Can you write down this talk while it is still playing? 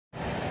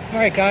All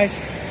right, guys,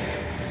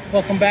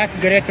 welcome back.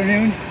 Good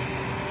afternoon.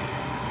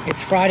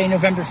 It's Friday,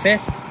 November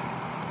 5th.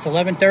 It's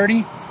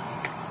 11:30,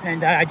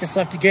 and I just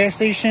left the gas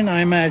station.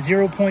 I'm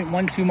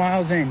 0.12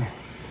 miles in,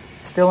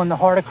 still in the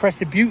heart of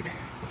Crested Butte,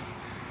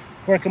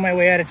 working my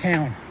way out of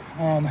town.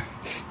 I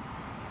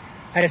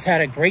just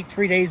had a great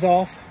 3 days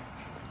off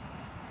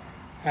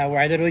where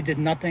I literally did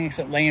nothing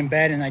except lay in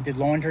bed, and I did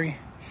laundry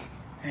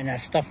and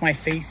stuffed my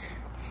face.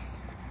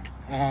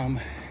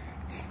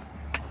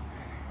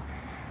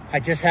 I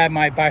just had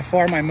by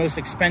far my most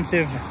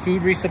expensive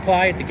food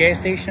resupply at the gas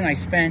station. I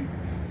spent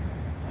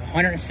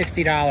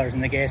 $160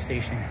 in the gas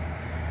station.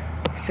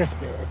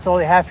 It's all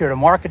they have here. The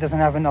market doesn't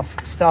have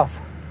enough stuff.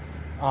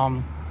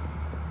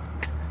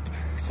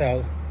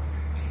 So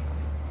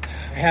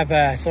I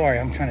have, sorry,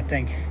 I'm trying to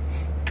think.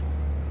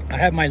 I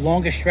have my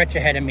longest stretch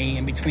ahead of me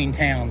in between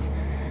towns.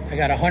 I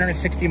got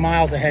 160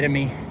 miles ahead of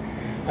me,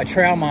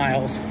 trail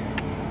miles,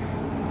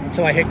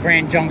 until I hit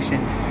Grand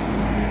Junction.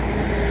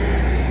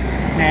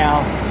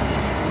 Now,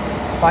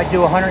 if I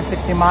do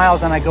 160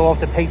 miles and I go off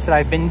the pace that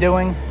I've been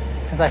doing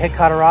since I hit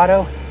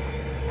Colorado,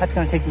 that's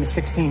going to take me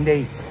 16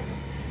 days.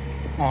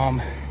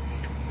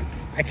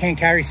 I can't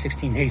carry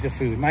 16 days of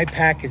food. My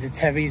pack is as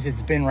heavy as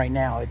it's been right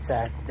now. It's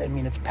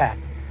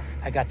packed.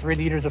 I got 3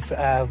 liters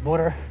of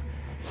water,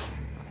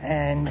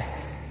 and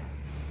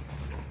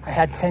I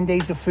had 10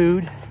 days of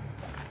food,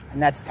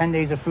 and that's 10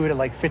 days of food at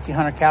like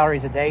 1,500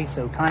 calories a day,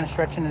 so kind of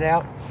stretching it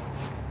out.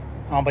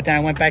 But then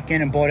I went back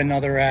in and bought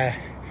another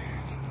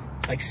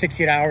like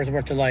 60 hours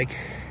worth of like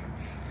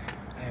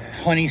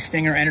Honey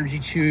Stinger energy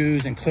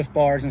chews and Cliff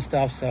bars and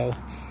stuff. So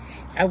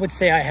I would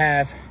say I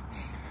have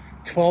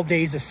 12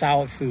 days of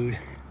solid food,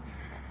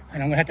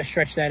 and I'm gonna have to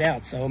stretch that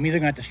out. So I'm either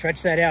gonna have to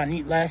stretch that out and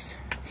eat less,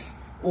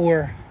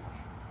 or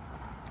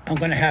I'm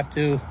gonna have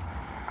to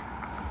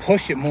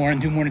push it more and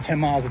do more than 10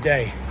 miles a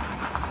day.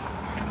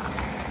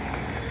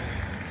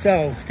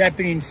 So that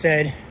being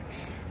said,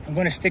 I'm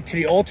gonna stick to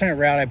the alternate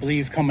route, I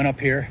believe, coming up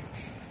here.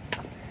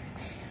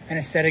 And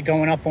instead of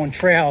going up on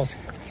trails,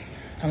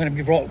 I'm going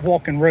to be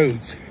walking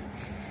roads.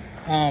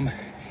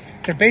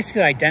 They're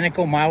basically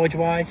identical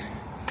mileage-wise.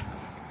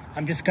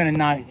 I'm just going to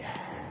not...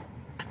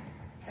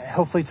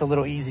 Hopefully it's a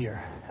little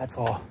easier, that's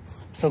all.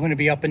 Still going to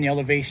be up in the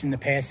elevation, the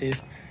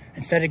passes.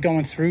 Instead of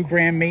going through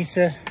Grand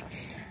Mesa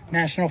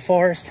National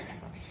Forest,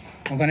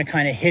 I'm going to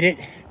kind of hit it,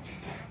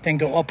 then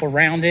go up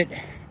around it,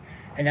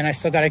 and then I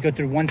still got to go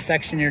through one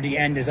section near the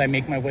end as I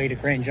make my way to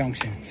Grand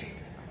Junction.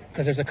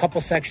 Because there's a couple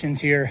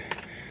sections here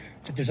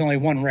that there's only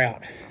one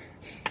route.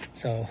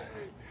 So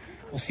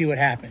we'll see what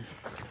happens.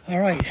 All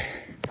right,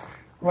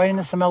 right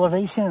into some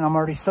elevation, and I'm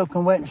already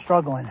soaking wet and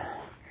struggling.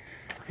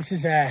 This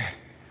is it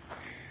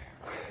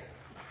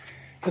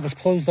was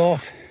closed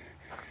off,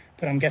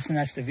 but I'm guessing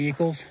that's the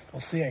vehicles.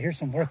 We'll see. I hear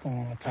some work going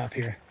on top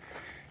here.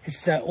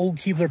 This is Old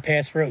Keebler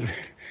Pass Road,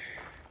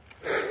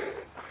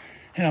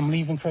 and I'm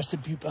leaving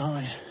Crested Butte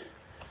behind.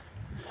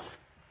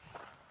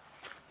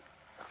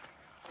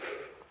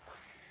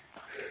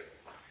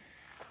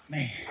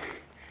 Man,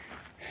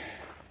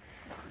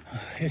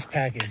 this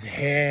pack is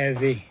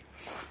heavy.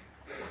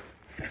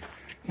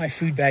 My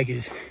food bag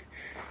is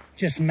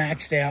just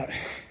maxed out,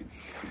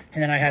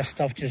 and then I have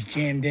stuff just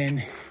jammed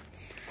in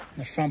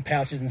the front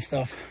pouches and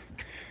stuff,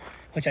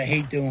 which I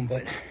hate doing,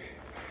 but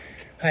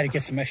I had to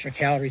get some extra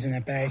calories in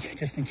that bag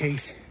just in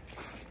case.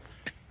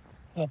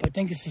 I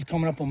think this is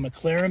coming up on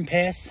McLaren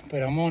Pass,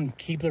 but I'm on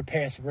Keebler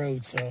Pass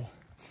Road, so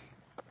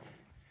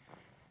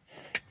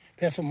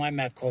that's what my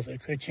map calls it.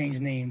 It could have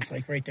changed names.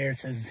 Like right there it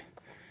says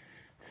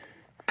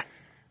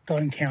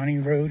Gun County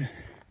Road,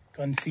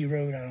 Gun Sea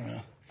Road, I don't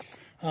know.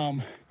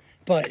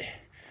 But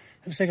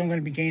looks like I'm going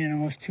to be gaining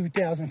almost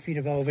 2,000 feet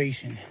of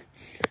elevation.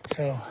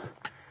 So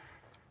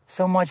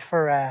much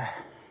for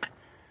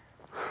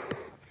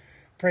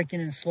breaking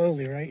in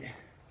slowly, right?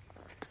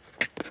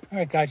 All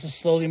right, guys, just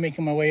slowly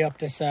making my way up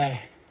this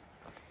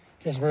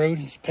road,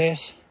 this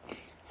pass.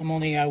 I'm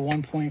only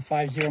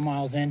 1.50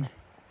 miles in.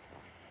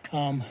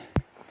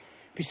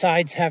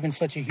 Besides having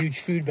such a huge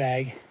food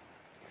bag,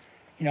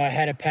 you know, I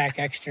had to pack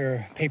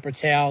extra paper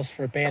towels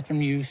for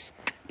bathroom use,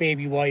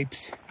 baby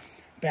wipes,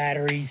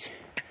 batteries,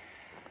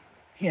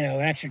 you know,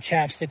 an extra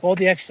chapstick, all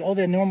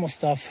the normal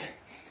stuff.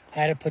 I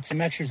had to put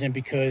some extras in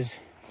because,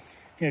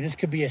 you know, this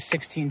could be a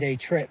 16-day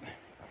trip.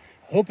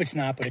 I hope it's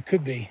not, but it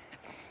could be.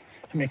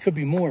 I mean, it could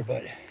be more,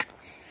 but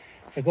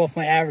if I go off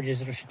my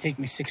averages, it should take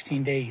me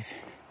 16 days.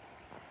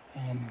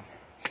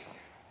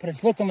 But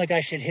it's looking like I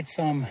should hit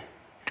some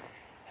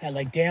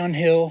like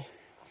downhill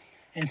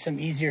and some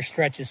easier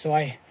stretches. So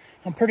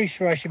I'm pretty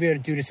sure I should be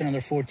able to do this in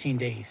another 14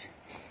 days,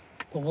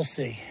 but we'll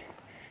see.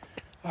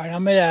 All right,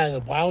 I'm at the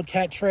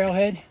Wildcat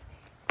Trailhead.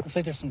 Looks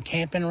like there's some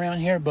camping around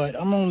here, but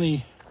I'm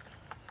only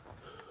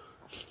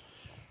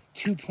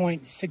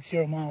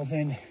 2.60 miles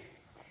in.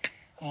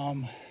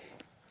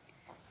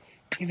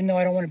 Even though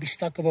I don't want to be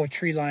stuck above a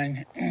tree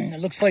line,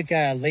 it looks like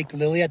Lake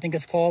Lily, I think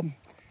it's called.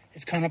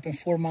 It's coming up in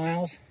 4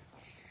 miles.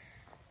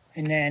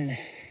 And then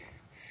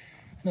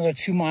another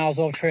 2 miles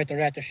off trail after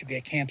that, there should be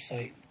a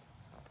campsite.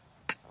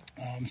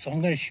 So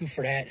I'm going to shoot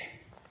for that.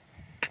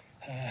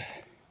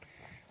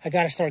 I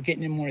got to start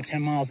getting in more than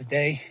 10 miles a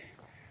day,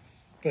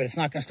 but it's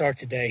not going to start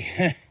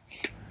today.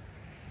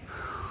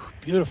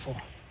 Beautiful.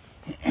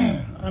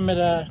 I'm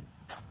at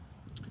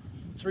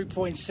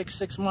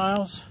 3.66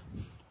 miles,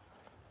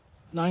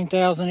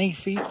 9,008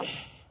 feet,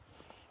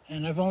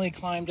 and I've only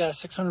climbed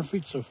 600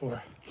 feet so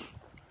far.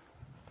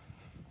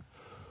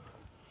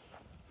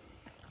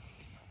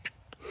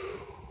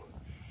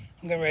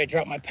 I'm getting ready to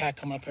drop my pack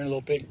coming up here in a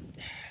little bit.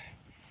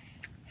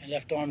 My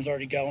left arm's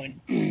already going.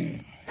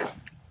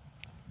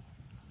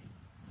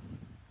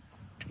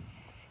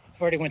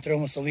 I've already went through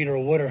almost a liter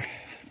of water,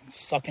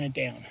 sucking it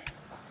down.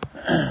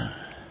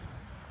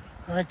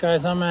 All right,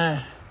 guys, I'm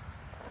at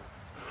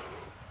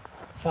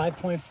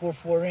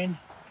 5.44 in.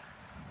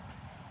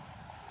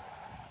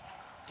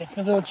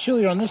 Definitely a little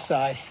chillier on this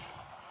side.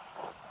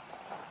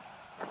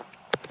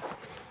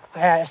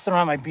 I still don't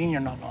have my beanie or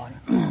nothing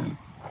on.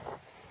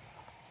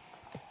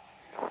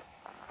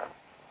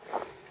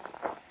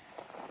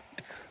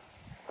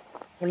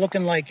 We're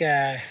looking like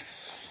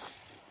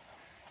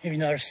maybe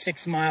another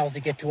 6 miles to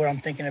get to where I'm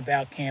thinking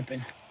about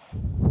camping.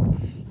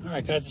 All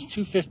right, guys, it's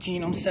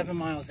 2:15. I'm 7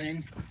 miles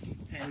in,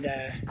 and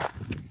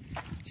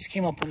just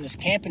came up on this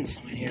camping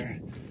sign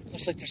here.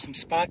 Looks like there's some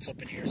spots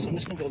up in here, so I'm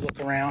just gonna go look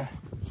around.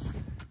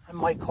 I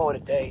might call it a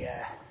day.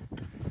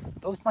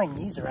 Both my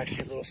knees are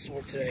actually a little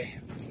sore today.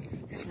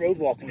 This road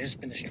walking has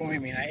just been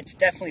destroying me, and it's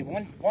definitely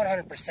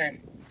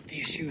 100%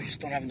 these shoes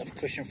just don't have enough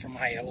cushion for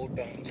my old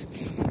bones.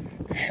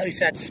 At least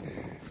that's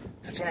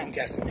what I'm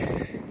guessing.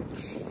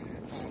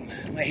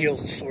 My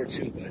heels are sore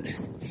too, but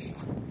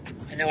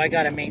I know I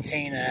gotta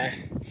maintain,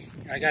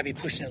 I gotta be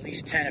pushing at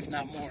least 10, if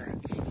not more,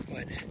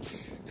 but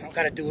I don't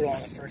gotta do it all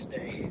on the first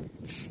day.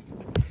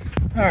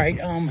 All right,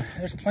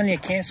 there's plenty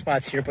of camp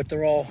spots here, but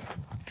they're all,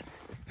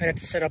 I'd have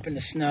to set up in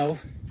the snow,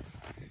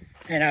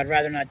 and I'd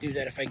rather not do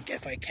that if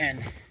I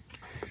can.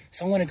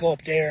 So I'm gonna go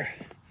up there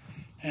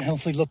and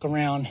hopefully look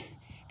around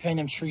behind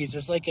them trees.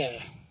 There's like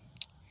a,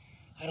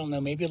 I don't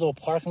know, maybe a little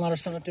parking lot or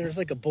something up there. There's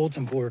like a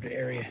bulletin board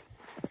area,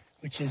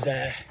 which is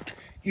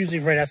usually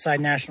right outside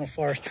National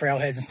Forest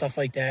trailheads and stuff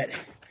like that.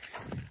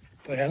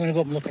 But I'm gonna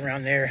go up and look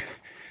around there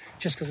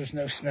just because there's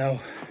no snow.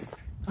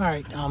 All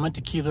right, I'm at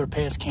the Keebler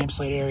Pass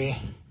campsite area.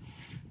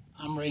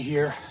 I'm right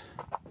here.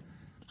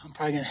 I'm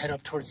probably gonna head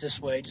up towards this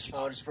way, just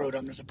follow this road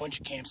up. There's a bunch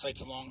of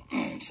campsites along,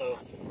 so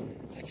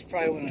that's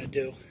probably what I'm gonna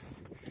do.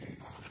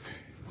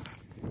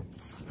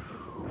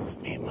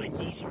 Man, my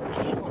knees are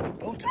killing me,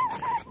 both of them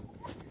today.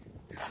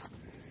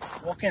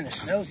 Walking in the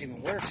snow is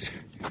even worse.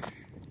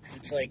 Cause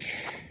it's like,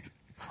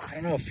 I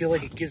don't know, I feel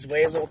like it gives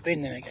way a little bit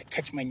and then I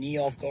catch my knee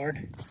off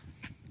guard.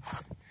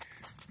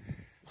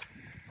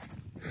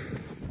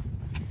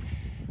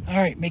 All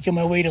right, making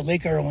my way to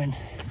Lake Irwin,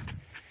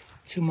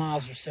 2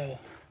 miles or so.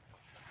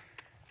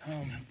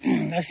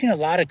 I've seen a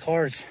lot of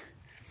cars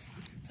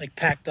like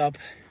packed up,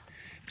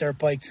 dirt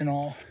bikes and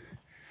all.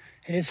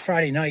 It is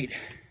Friday night,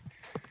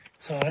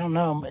 so I don't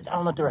know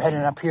if they were heading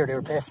up here. They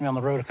were passing me on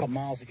the road a couple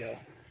miles ago.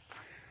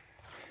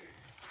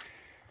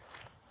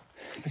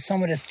 But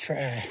some of this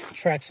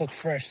tracks look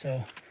fresh,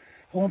 so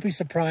I won't be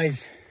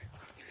surprised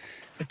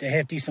with the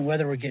half-decent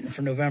weather we're getting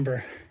for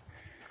November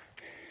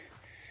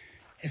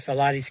if a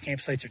lot of these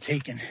campsites are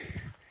taken.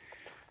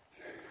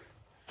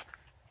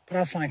 But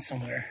I'll find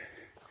somewhere.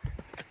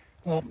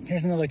 Well,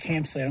 here's another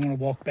campsite. I'm going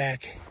to walk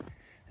back,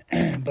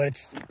 but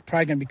it's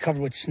probably going to be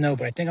covered with snow,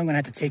 but I think I'm going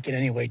to have to take it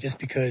anyway, just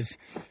because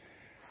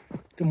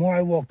the more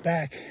I walk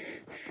back,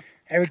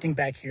 everything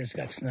back here has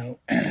got snow.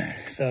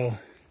 So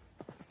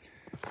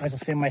I might as well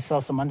save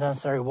myself some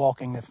unnecessary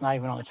walking that's not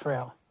even on the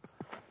trail.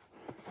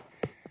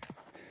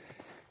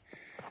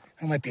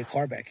 There might be a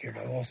car back here,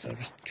 though, also.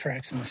 Just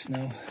tracks in the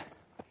snow.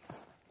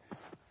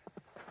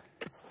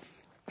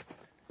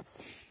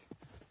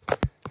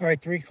 All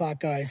right, 3 o'clock,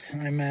 guys.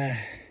 I'm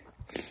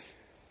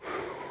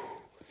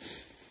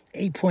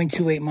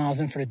 8.28 miles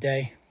in for the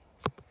day.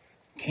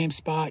 Camp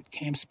spot,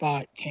 camp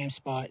spot, camp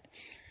spot.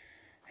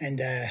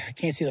 And I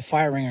can't see the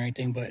fire ring or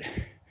anything, but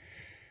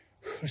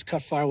there's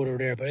cut firewood over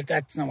there. But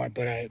that's not why.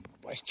 But I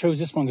chose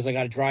this one because I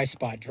got a dry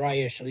spot,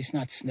 dryish, at least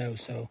not snow.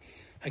 So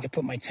I could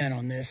put my tent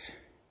on this.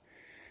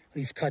 At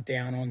least cut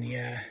down on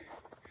the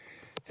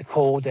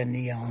cold and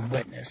the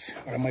wetness.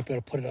 Or I might be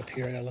able to put it up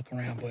here. I gotta look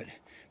around, but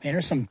man,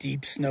 there's some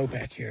deep snow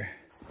back here.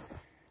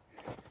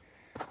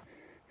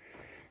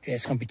 Yeah,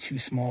 it's gonna be too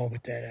small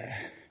with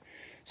that.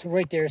 So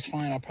right there is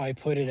fine. I'll probably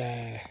put it,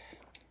 I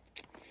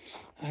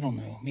don't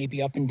know,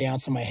 maybe up and down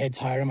so my head's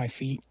higher than my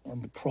feet, or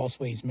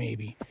crossways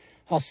maybe.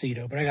 I'll see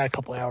though, but I got a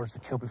couple hours to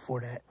kill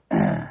before that.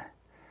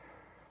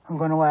 I'm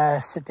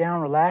gonna sit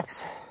down,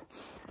 relax.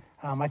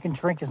 I can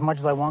drink as much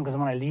as I want because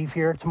when I leave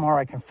here tomorrow,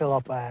 I can fill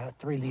up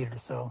 3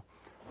 liters. So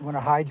I'm gonna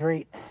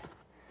hydrate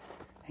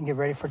and get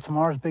ready for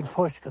tomorrow's big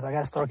push because I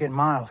gotta start getting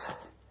miles.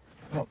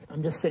 Well,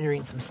 I'm just sitting here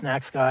eating some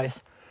snacks,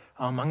 guys.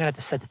 I'm gonna have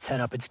to set the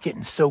tent up. It's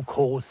getting so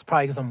cold. It's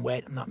probably because I'm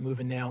wet. I'm not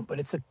moving now, but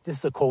this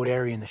is a cold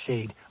area in the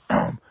shade.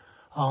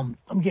 I'm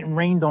getting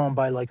rained on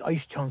by like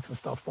ice chunks and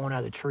stuff falling out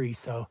of the tree.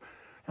 So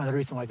another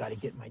reason why I gotta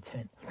get in my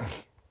tent.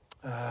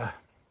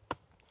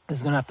 This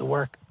is gonna have to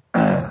work.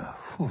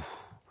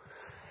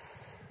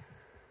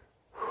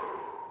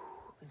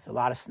 a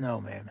lot of snow,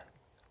 man.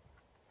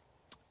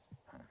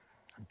 I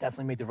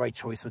definitely made the right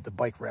choice with the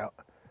bike route.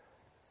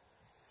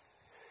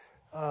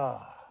 I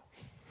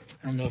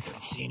don't know if you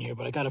can see in here,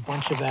 but I got a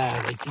bunch of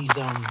like these.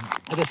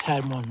 I just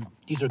had one.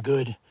 These are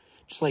good,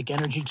 just like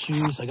energy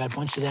chews. I got a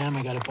bunch of them.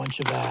 I got a bunch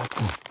of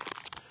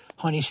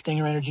Honey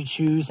Stinger energy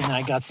chews, and then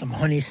I got some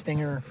Honey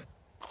Stinger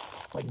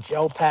like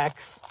gel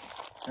packs,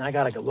 and I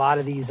got like a lot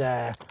of these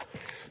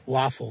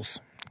waffles,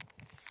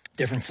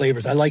 different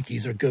flavors. I like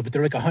these; they're good, but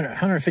they're like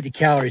 150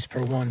 calories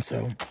per one.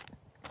 So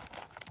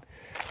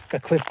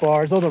got Cliff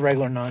Bars, all the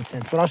regular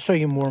nonsense. But I'll show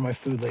you more of my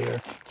food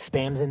later.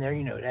 Spam's in there,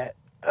 you know that.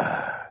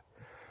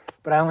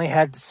 But I only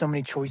had so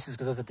many choices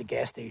because I was at the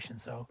gas station,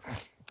 so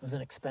it was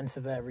an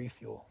expensive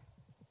refuel.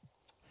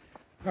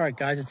 All right,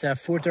 guys, it's at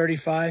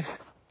 4:35.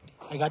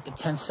 I got the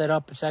tent set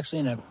up. It's actually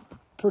in a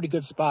pretty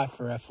good spot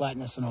for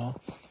flatness and all.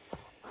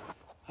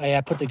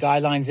 I put the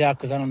guidelines out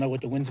because I don't know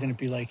what the wind's going to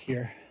be like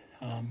here.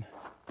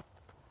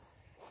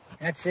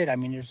 That's it. I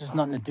mean, there's just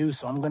nothing to do,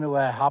 so I'm going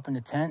to hop in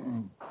the tent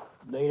and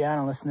lay down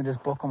and listen to this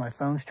book on my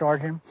phone's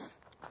charging.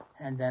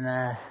 And then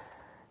I'm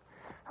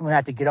going to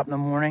have to get up in the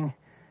morning.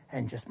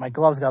 And just my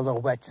gloves got a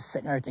little wet, just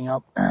setting everything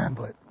up.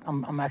 But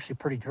I'm actually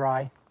pretty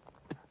dry.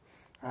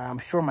 I'm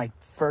sure my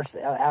first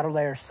outer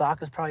layer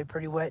sock is probably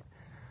pretty wet.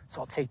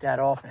 So I'll take that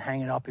off and hang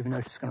it up, even though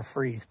it's just going to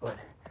freeze. But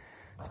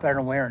it's better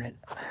than wearing it.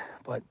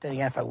 But then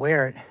again, if I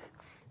wear it,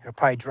 it'll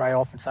probably dry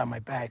off inside my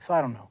bag. So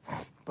I don't know.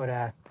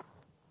 But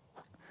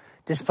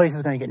this place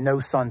is going to get no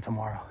sun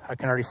tomorrow. I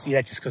can already see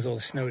that just because of all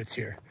the snow that's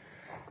here.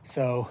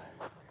 So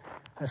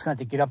I'm just going to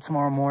have to get up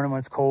tomorrow morning when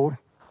it's cold,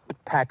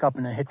 pack up,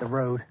 and then hit the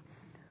road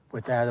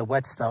with the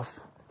wet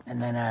stuff,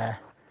 and then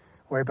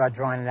worry about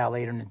drying it out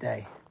later in the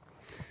day.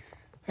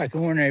 All right,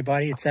 good morning,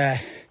 everybody. It's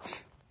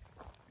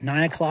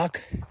 9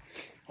 o'clock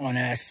on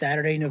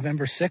Saturday,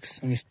 November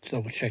 6th. Let me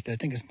double check that. I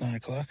think it's 9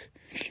 o'clock.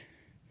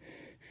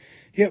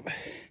 Yep.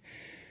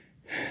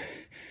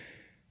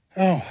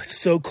 Oh, it's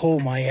so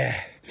cold.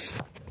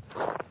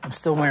 I'm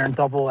still wearing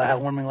double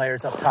warming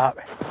layers up top.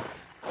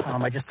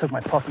 I just took my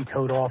puffy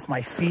coat off.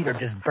 My feet are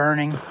just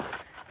burning.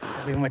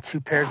 Even with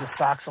 2 pairs of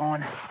socks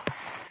on.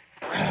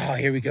 Oh,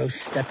 here we go,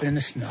 stepping in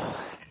the snow.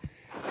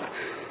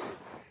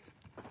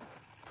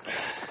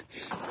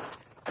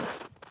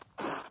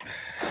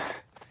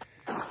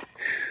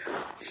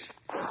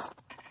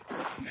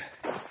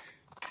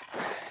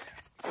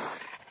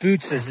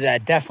 Boots is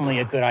definitely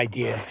a good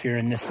idea if you're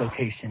in this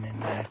location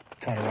in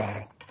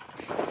Colorado.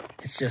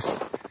 It's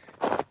just,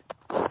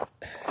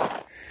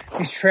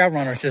 these trail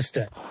runners, it's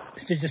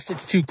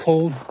too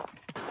cold.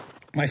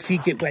 My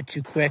feet get wet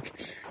too quick,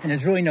 and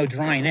there's really no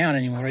drying out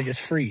anymore. They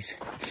just freeze.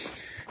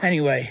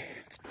 Anyway,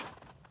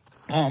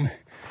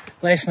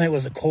 last night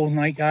was a cold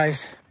night,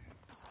 guys.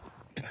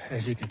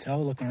 As you can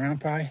tell, looking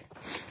around probably.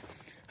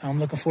 I'm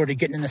looking forward to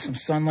getting into some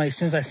sunlight. As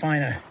soon as I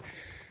find a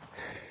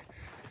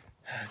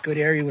good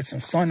area with some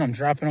sun, I'm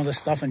dropping all this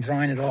stuff and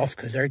drying it off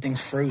because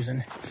everything's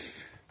frozen.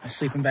 My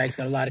sleeping bag's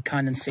got a lot of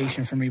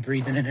condensation from me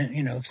breathing in it,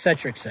 you know,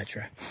 etc.,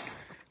 etc.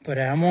 But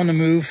I'm on the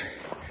move.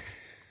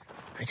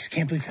 I just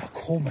can't believe how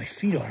cold my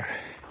feet are.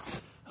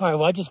 All right,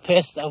 well, I just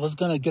passed. I was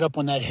going to get up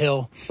on that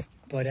hill,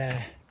 but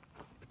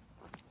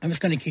I'm just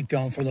going to keep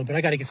going for a little bit.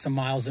 I got to get some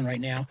miles in right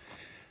now.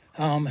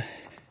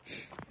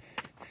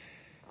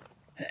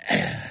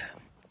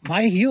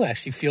 My heel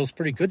actually feels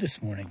pretty good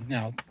this morning.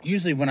 Now,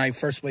 usually when I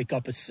first wake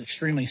up, it's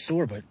extremely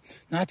sore, but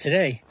not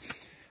today.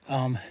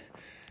 I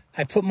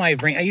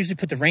usually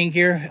put the rain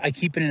gear. I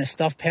keep it in a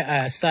stuff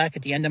sack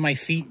at the end of my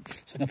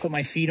feet, so I can put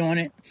my feet on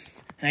it.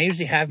 And I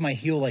usually have my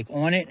heel like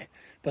on it,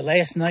 but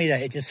last night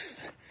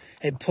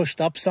it pushed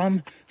up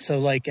some, so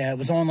like it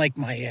was on like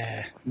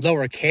my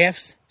lower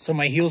calves, so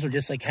my heels were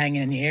just like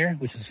hanging in the air,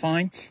 which is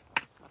fine.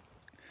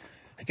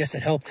 I guess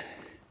it helped.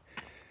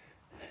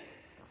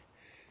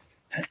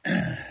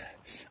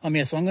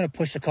 Yeah, so I'm gonna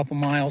push a couple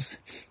miles.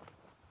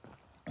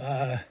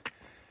 I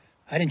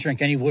didn't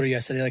drink any water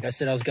yesterday, like I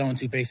said I was going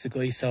to,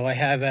 basically. So I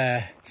have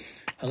a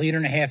 1.5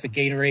 liters of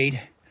Gatorade,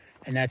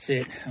 and that's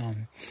it.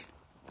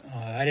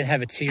 I didn't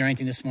have a tea or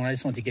anything this morning. I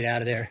just wanted to get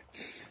out of there,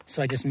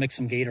 so I just mixed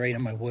some Gatorade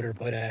in my water.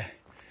 But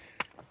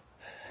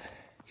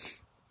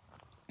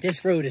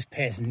this road is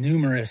past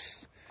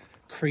numerous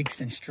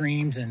creeks and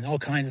streams and all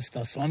kinds of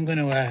stuff, so I'm going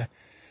to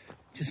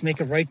just make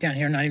it right down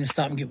here, not even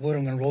stop and get water.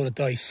 I'm going to roll the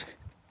dice.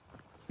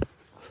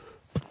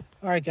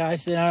 All right,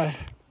 guys, I'm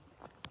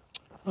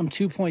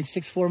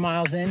 2.64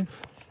 miles in.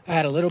 I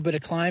had a little bit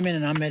of climbing,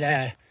 and I'm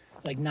at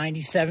like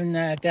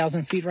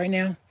 97,000 feet right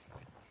now.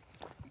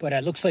 But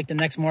it looks like the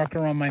next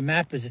marker on my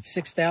map is at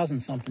 6,000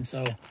 something,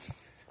 so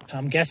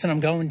I'm guessing I'm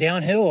going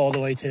downhill all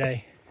the way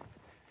today.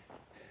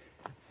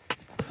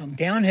 I'm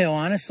downhill,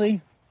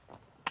 honestly.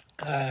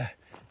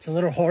 It's a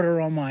little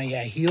harder on my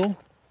heel.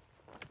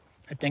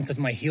 I think because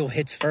my heel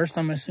hits first,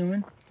 I'm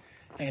assuming.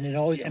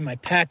 And my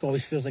pack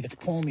always feels like it's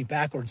pulling me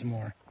backwards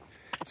more.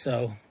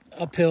 So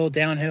uphill,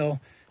 downhill,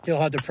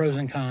 they'll have the pros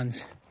and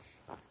cons.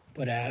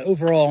 But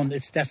overall,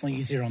 it's definitely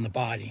easier on the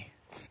body.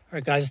 All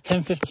right, guys, it's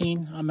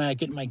 10:15. I'm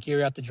getting my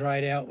gear out to dry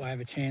it out while I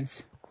have a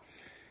chance.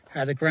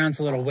 The ground's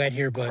a little wet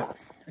here, but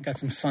I got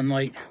some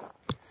sunlight,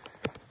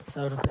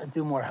 so it'll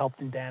do more help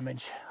than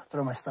damage. I'll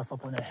throw my stuff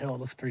up on that hill. It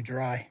looks pretty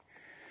dry.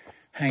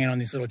 Hanging on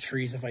these little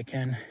trees if I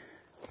can.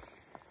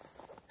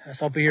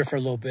 So I'll be here for a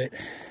little bit,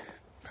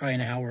 probably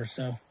an hour or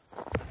so.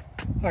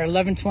 All right,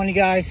 11:20,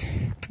 guys.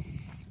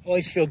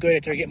 Always feel good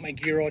after I get my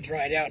gear all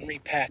dried out and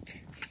repacked.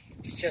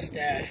 It's just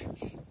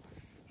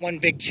one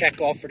big check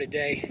off for the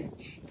day.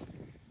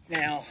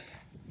 Now,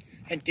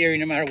 in theory,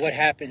 no matter what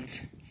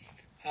happens,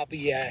 I'll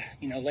be,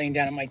 laying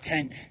down in my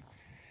tent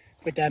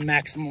with that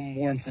maximum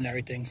warmth and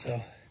everything.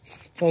 So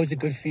it's always a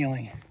good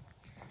feeling.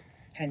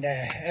 And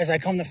as I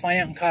come to find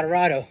out in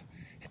Colorado,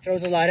 it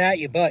throws a lot at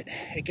you, but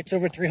it gets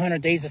over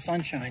 300 days of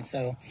sunshine.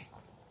 So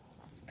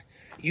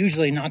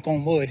usually, knock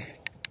on wood,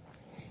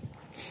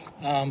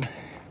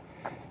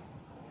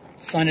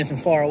 sun isn't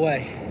far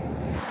away.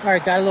 All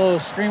right, got a little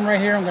stream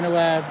right here. I'm going to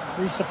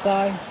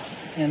resupply,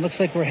 and it looks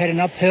like we're heading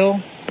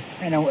uphill,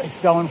 and it's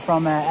going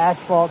from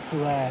asphalt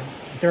to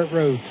dirt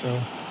road. So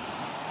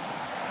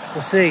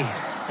we'll see.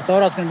 I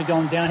thought I was going to be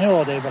going downhill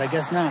all day, but I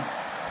guess not.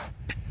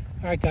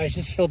 All right, guys,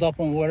 just filled up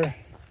on water.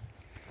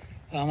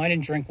 I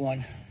didn't drink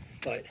one,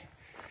 but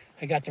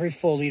I got 3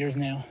 full liters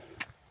now,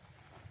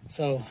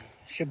 so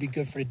should be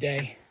good for the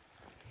day.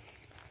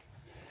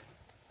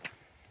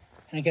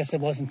 And I guess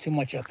it wasn't too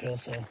much uphill,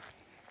 so.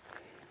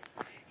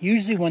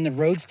 Usually when the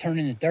roads turn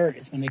into dirt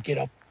is when they get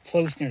up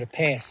close near the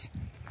pass.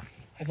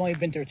 I've only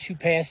been through 2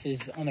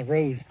 passes on the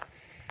road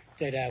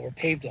that were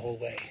paved the whole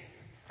way.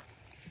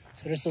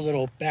 So this is a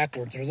little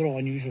backwards, or a little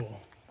unusual.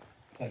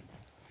 But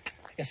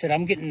like I said,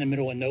 I'm getting in the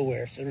middle of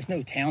nowhere, so there's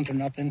no towns or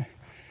nothing.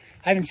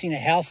 I haven't seen a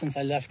house since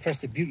I left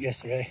Crested Butte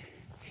yesterday.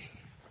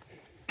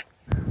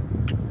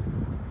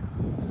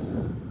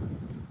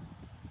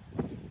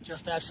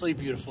 Just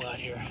absolutely beautiful out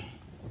here.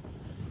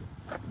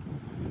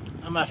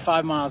 I'm at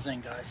 5 miles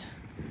in, guys.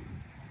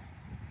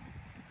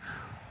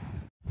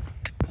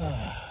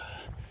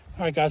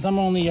 All right, guys, I'm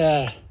only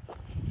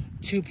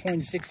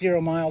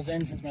 2.60 miles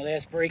in since my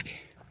last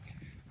break,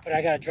 but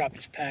I gotta drop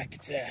this pack.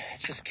 It's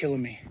just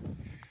killing me.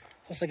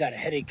 Plus, I got a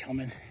headache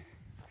coming.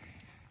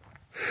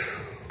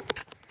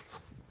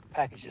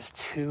 Pack is just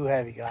too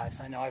heavy, guys.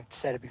 I know I've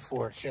said it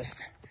before. It's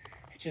just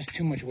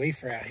too much weight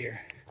for out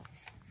here.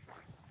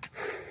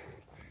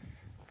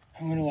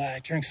 I'm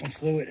gonna drink some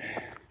fluid.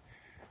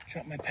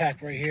 Drop my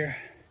pack right here.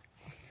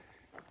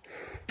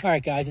 All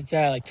right, guys, it's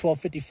like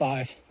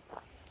 12:55.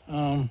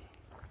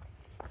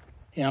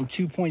 Yeah, I'm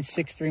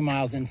 2.63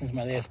 miles in since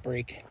my last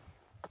break.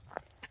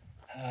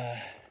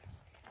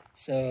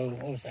 So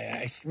what was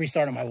I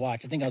restarted my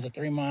watch. I think I was at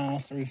 3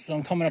 miles. So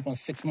I'm coming up on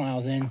 6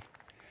 miles in.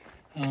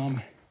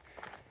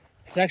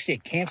 There's actually a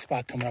camp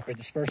spot coming up, a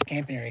dispersed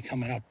camping area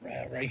coming up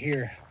right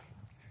here.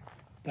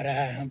 But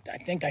I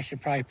think I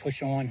should probably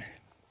push on.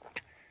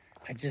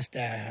 I'm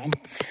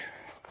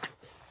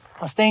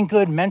staying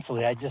good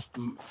mentally.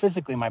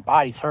 Physically, my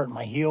body's hurting,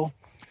 my heel.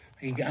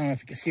 I don't know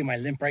if you can see my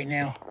limp right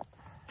now.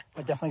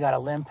 I definitely got a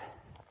limp.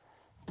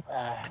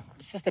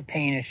 It's just a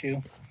pain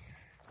issue.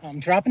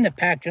 Dropping the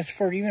pack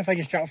even if I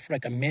just drop for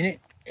like a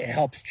minute, it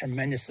helps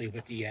tremendously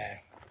with the,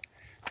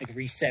 like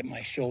reset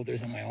my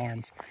shoulders and my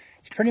arms.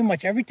 It's pretty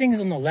much everything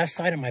is on the left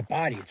side of my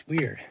body. It's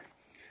weird.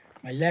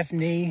 My left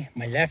knee,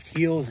 my left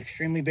heel is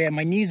extremely bad.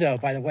 My knees,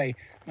 by the way,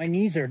 my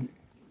knees are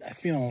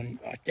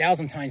feeling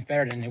 1,000 times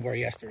better than they were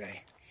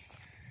yesterday.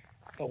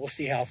 But we'll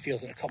see how it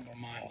feels in a couple more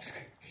miles.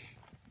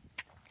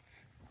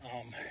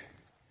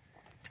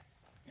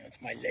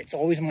 It's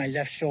always my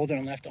left shoulder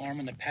and left arm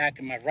in the pack,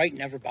 and my right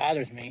never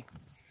bothers me.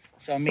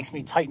 So it makes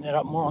me tighten it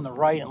up more on the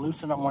right and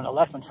loosen up more on the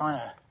left.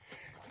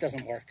 It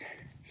doesn't work.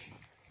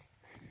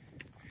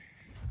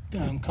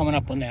 I'm coming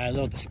up on that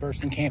little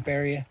dispersing camp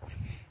area,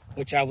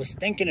 which I was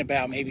thinking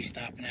about maybe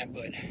stopping at,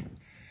 but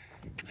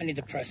I need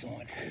to press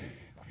on.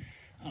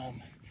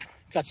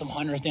 Got some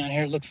hunters down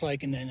here, it looks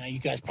like, and then you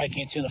guys probably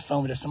can't see on the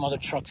phone, but there's some other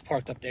trucks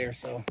parked up there,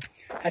 so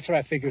that's what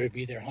I figured would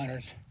be there,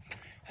 hunters.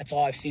 That's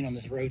all I've seen on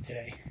this road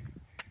today.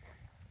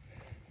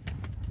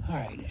 All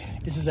right,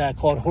 this is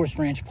called Horse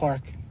Ranch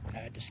Park,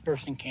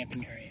 dispersing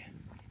camping area.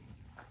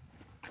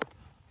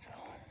 So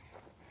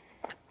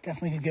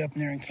definitely could get up in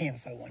there and camp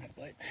if I wanted,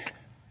 but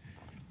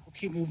we'll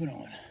keep moving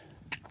on.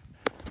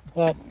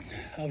 Well,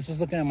 I was just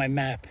looking at my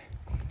map.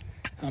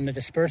 The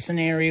dispersing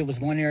area was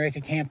one area I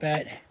could camp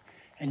at.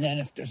 And then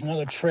if there's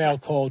another trail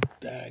called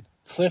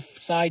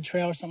Cliffside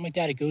Trail or something like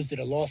that, it goes to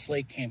the Lost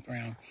Lake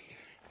campground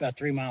about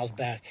 3 miles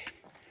back.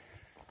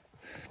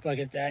 But I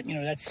get that,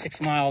 that's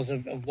 6 miles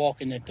of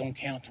walking that don't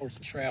count towards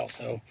the trail.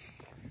 So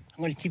I'm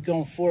going to keep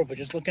going forward, but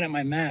just looking at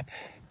my map,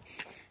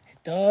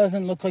 it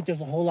doesn't look like there's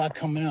a whole lot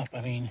coming up.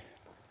 I mean,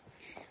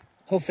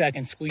 hopefully I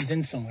can squeeze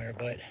in somewhere,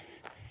 but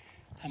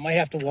I might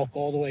have to walk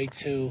all the way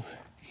to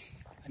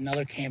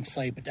another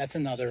campsite, but that's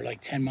another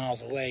like 10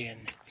 miles away,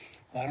 and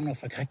well, I don't know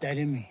if I got that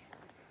in me.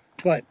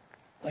 But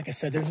like I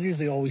said, there's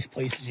usually always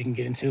places you can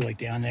get into, like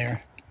down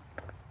there.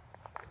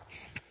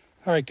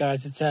 All right,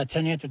 guys, it's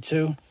 10 after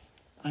 2.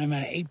 I'm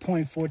at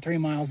 8.43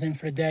 miles in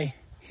for the day.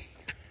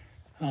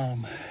 I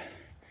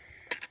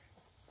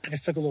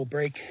just took a little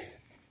break.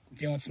 I'm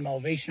feeling some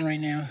elevation right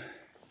now.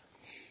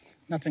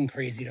 Nothing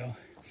crazy though.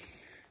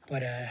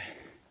 But I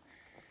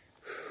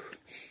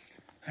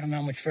don't know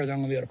how much further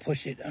I'm gonna be able to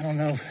push it. I don't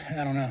know.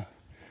 We'll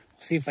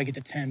see if I get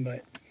to 10,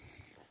 but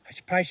I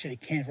probably should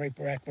have camped right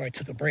back where I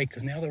took a break,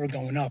 because now that we're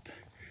going up,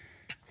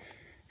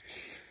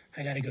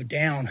 I gotta go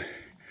down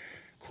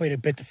quite a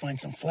bit to find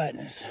some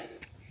flatness.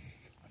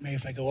 Maybe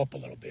if I go up a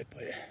little bit,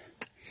 but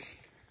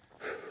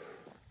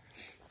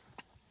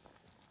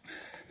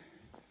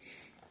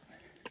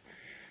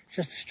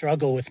just a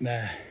struggle with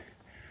my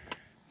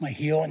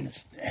heel and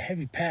this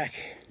heavy pack.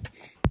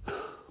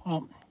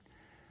 Well,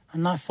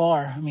 I'm not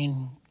far. I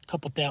mean, a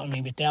couple thousand,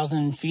 maybe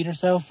 1,000 feet or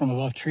so from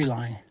above tree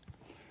line.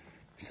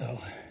 So,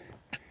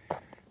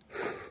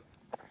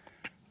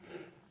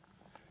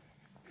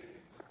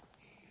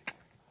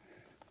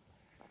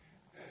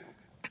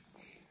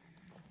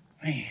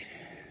 man,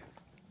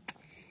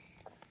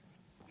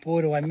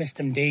 boy, do I miss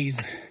them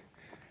days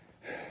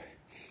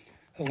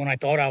when I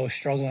thought I was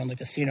struggling like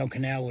the Sino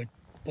Canal with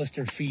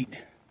blistered feet,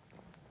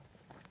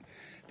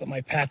 but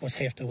my pack was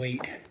half the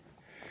weight.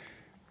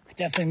 I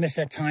definitely missed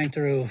that time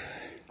through,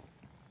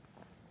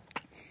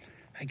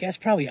 I guess,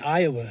 probably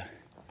Iowa,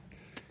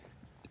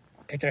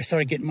 after I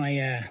started getting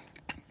my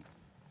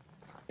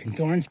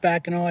endurance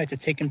back and all, after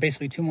taking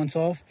basically 2 months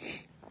off,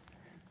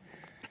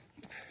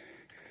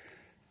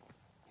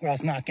 where I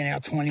was knocking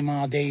out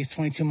 20-mile days,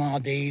 22-mile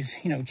days,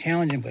 you know,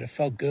 challenging, but it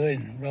felt good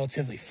and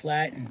relatively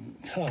flat, and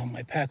oh,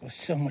 my pack was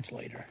so much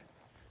lighter.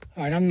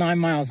 All right, I'm 9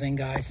 miles in,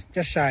 guys.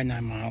 Just shy of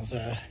 9 miles,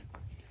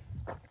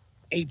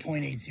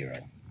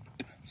 8.80.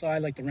 So I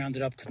like to round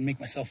it up because it make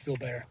myself feel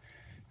better.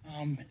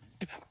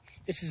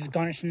 This is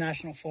Gunnison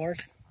National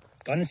Forest.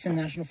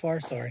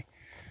 Sorry.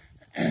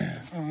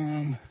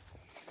 I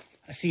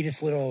see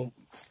this little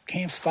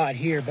camp spot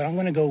here, but I'm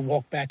going to go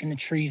walk back in the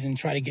trees and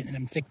try to get into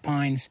them thick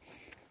pines,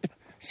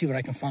 see what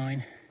I can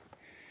find,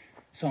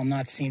 so I'm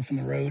not seen from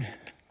the road.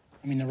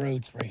 I mean, the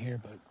road's right here,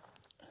 but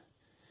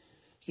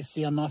you can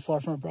see I'm not far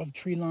from above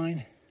tree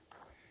line.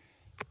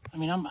 I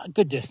mean, I'm a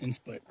good distance,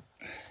 but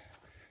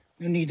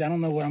no need. I don't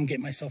know what I'm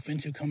getting myself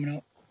into coming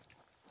up,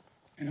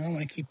 and I don't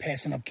want to keep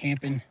passing up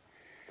camping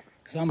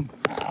because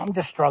I'm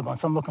just struggling.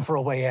 So I'm looking for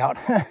a way out.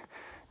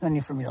 No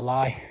need for me to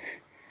lie.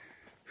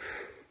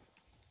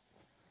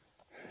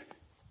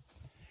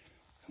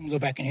 I'm gonna go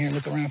back in here and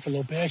look around for a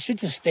little bit. I should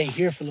just stay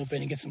here for a little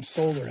bit and get some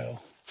solar though.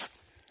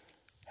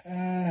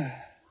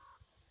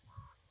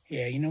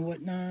 Yeah, you know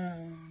what? Nah,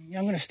 yeah,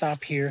 I'm gonna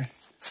stop here.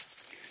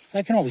 So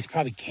I can always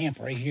probably camp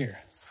right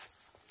here.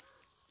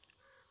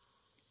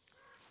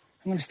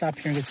 I'm gonna stop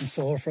here and get some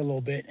solar for a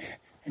little bit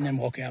and then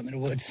walk out into the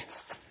woods.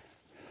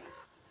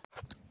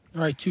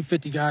 All right,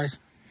 250 guys.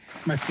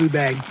 My food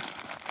bag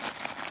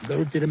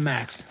loaded to the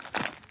max.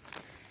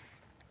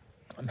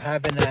 I'm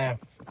having of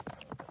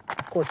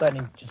course I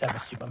didn't just have a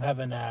soup. I'm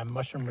having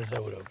mushroom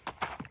risotto.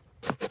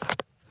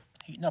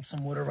 Heating up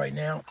some water right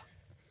now.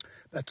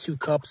 About 2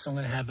 cups. I'm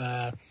gonna have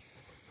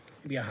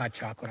maybe a hot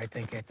chocolate, I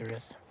think, after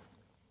this.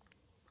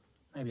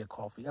 Maybe a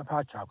coffee.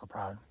 Hot chocolate,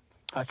 probably.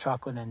 Hot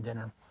chocolate and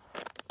dinner.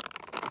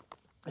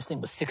 This thing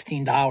was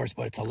 $16,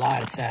 but it's a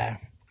lot. It's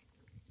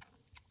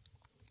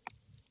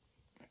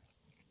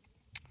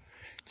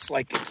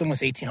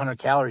almost 1,800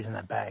 calories in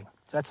that bag.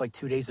 So that's like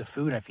 2 days of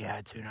food if you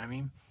had to, you know what I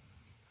mean?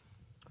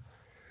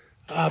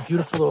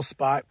 Beautiful little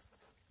spot.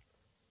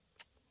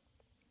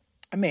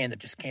 I may end up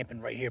just camping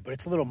right here, but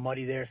it's a little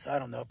muddy there, so I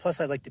don't know. Plus,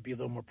 I'd like to be a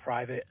little more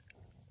private,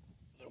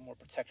 a little more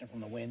protection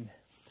from the wind.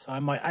 So I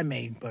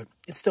may, but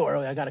it's still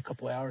early. I got a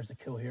couple hours to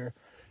kill here.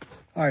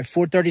 All right,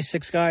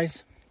 4:36,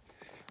 guys.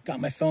 Got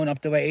my phone up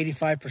to about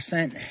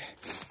 85%.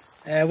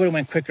 I would have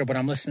went quicker, but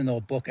I'm listening to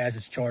a book as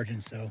it's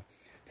charging, so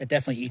that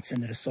definitely eats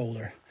into the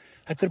solar.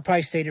 I could have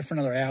probably stayed here for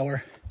another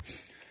hour,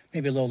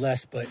 maybe a little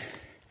less, but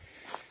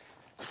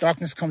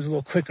darkness comes a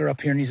little quicker up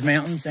here in these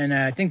mountains, and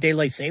I think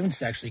daylight savings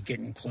is actually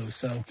getting close,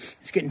 so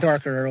it's getting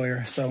darker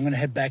earlier, so I'm going to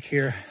head back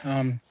here.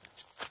 I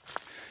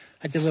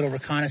did a little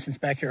reconnaissance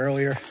back here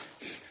earlier.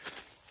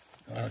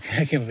 I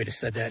can't believe I just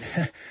said that.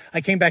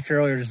 I came back here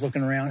earlier just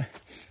looking around,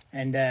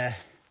 and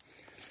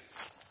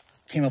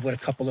came up with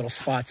a couple little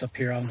spots up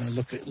here I'm going to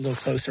look a little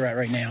closer at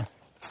right now.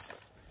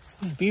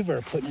 These beaver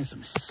are putting in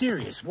some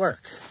serious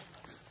work.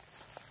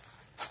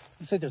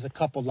 Looks like there's a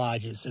couple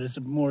lodges, so there's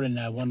more than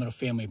one little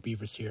family of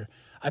beavers here.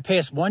 I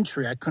passed one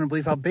tree. I couldn't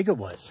believe how big it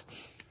was.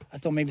 I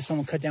thought maybe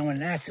someone cut down with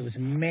an axe. It was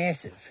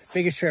massive.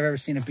 Biggest tree I've ever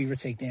seen a beaver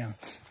take down.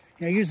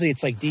 You know, usually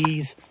it's like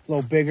these, a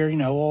little bigger, you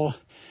know.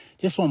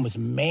 This one was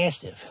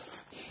massive.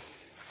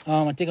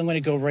 I think I'm going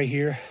to go right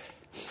here.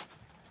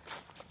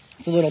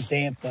 It's a little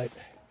damp, but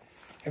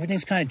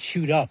everything's kind of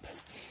chewed up.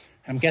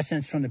 I'm guessing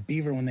it's from the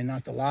beaver when they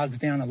knock the logs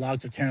down. The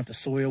logs are tearing up the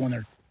soil when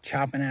they're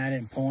chopping at it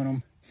and pulling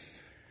them.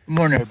 Good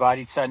morning,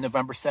 everybody. It's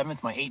November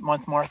 7th, my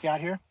 8-month mark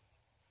out here.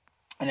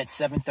 And it's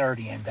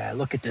 7:30, and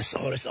look at this,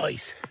 all this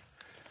ice.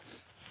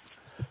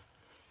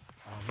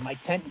 My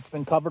tent has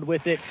been covered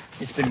with it.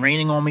 It's been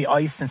raining on me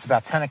ice since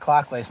about 10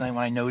 o'clock last night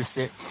when I noticed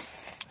it.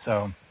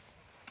 So,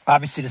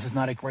 obviously, this is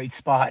not a great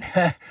spot.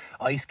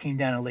 Ice came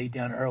down and laid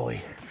down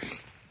early.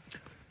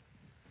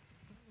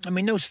 I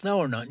mean, no snow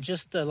or nothing,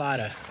 just a lot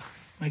of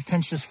My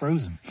tent's just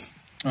frozen.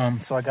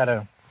 So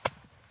I'm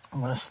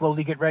gonna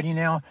slowly get ready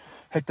now,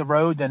 hit the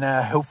road, then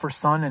hope for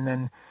sun, and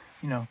then,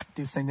 you know,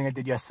 do the same thing I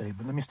did yesterday.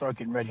 But let me start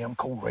getting ready. I'm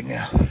cold right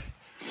now.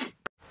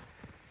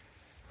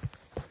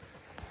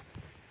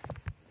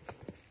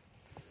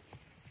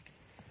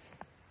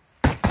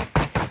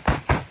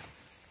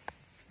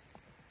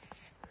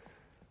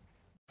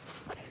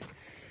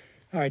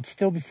 All right,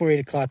 still before 8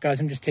 o'clock, guys.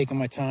 I'm just taking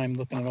my time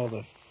looking at all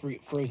the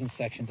frozen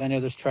sections. I know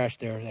there's trash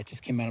there that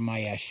just came out of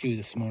my shoe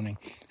this morning.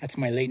 That's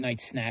my late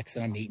night snacks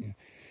that I'm eating.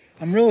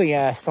 I'm really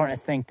starting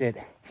to think that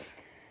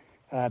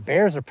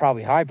bears are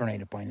probably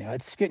hibernated by now.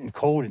 It's getting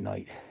cold at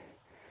night.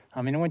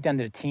 I mean, I went down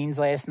to the teens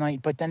last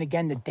night, but then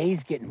again, the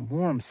day's getting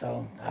warm,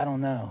 so I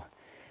don't know.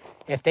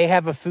 If they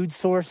have a food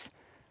source,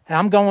 and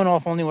I'm going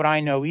off only what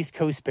I know, East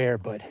Coast bear,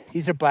 but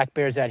these are black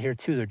bears out here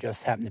too. They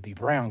just happen to be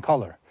brown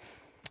color.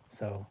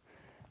 So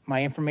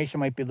my information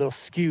might be a little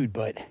skewed,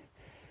 but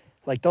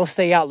like they'll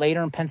stay out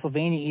later in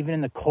Pennsylvania, even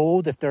in the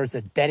cold, if there's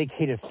a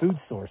dedicated food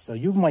source. So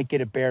you might get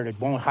a bear that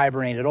won't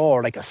hibernate at all,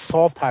 or like a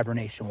soft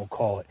hibernation, we'll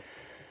call it.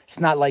 It's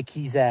not like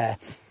he's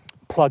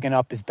plugging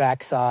up his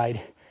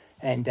backside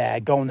and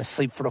going to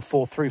sleep for the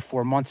full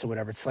 3-4 months or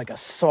whatever. It's like a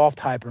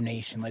soft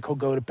hibernation. Like he'll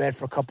go to bed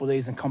for a couple of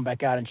days and come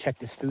back out and check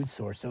this food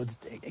source. So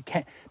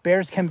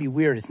bears can be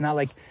weird. It's not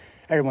like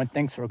everyone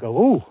thinks or go,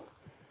 ooh,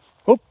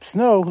 oh,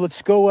 snow,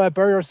 let's go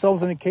bury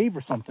ourselves in a cave or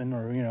something,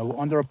 or, you know,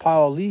 under a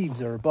pile of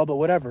leaves or blah, blah,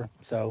 whatever.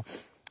 So,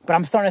 but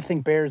I'm starting to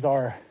think bears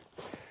are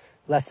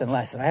less and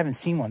less. And I haven't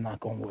seen one,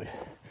 knock on wood,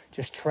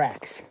 just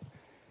tracks.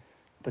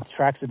 But the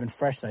tracks have been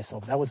fresh that I saw.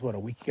 But that was, what, a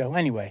week ago?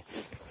 Anyway,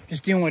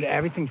 just dealing with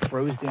everything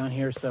froze down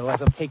here. So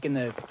as I'm taking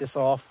this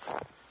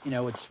off, you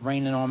know, it's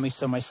raining on me.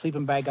 So my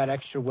sleeping bag got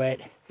extra wet.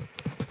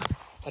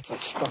 That's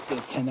like stuck to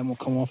the tent. That won't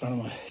come off. I don't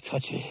want to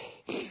touch it.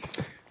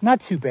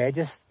 Not too bad.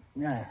 Just,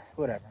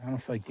 whatever. I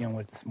don't feel like dealing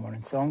with it this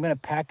morning. So I'm going to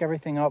pack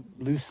everything up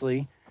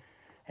loosely.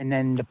 And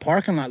then the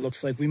parking lot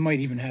looks like we might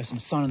even have some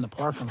sun in the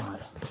parking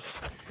lot.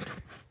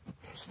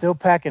 Still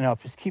packing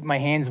up. Just keep my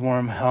hands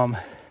warm.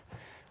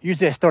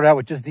 Usually I start out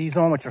with just these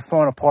on, which are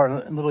falling apart.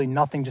 Literally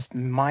nothing, just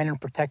minor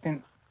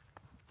protectant.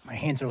 My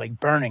hands are like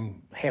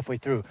burning halfway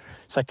through.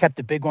 So I kept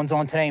the big ones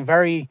on today. And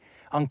very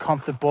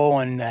uncomfortable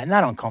and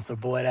not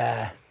uncomfortable.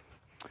 I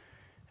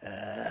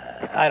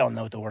don't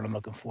know what the word I'm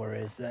looking for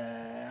is.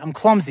 I'm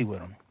clumsy with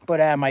them.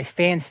 But my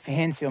hands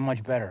feel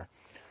much better.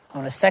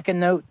 On a second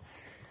note,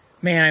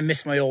 man, I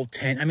miss my old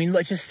tent. I mean,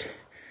 look,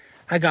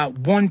 I got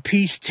 1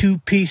 piece, 2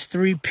 piece,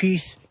 3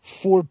 piece,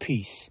 4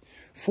 piece.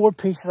 4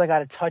 pieces I got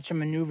to touch and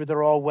maneuver.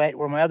 They're all wet.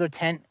 Where my other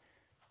tent,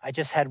 I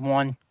just had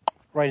one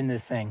right into the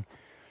thing.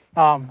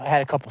 I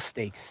had a couple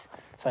stakes.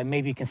 So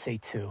maybe you can say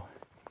 2.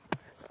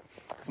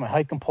 Because my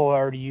hiking pole I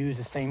already used,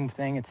 the same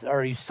thing. It's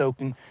already soaked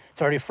and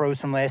it's already froze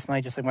from last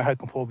night, just like my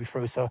hiking pole will be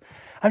froze. So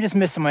I'm just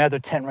missing my other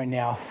tent right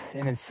now.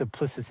 And then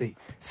simplicity.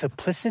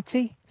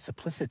 Simplicity?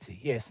 Simplicity.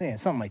 Yeah,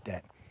 something like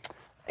that.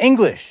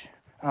 English.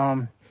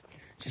 Look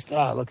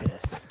at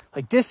this.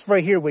 Like this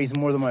right here weighs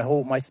more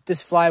than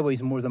this fly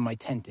weighs more than my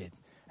tent did.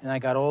 And I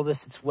got all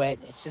this, it's wet.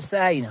 It's just,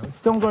 you know,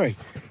 don't worry.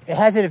 It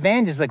has its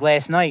advantages. Like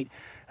last night,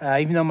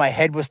 even though my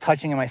head was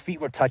touching and my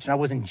feet were touching, I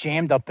wasn't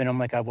jammed up in them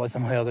like I was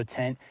in my other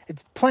tent.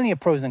 It's plenty of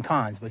pros and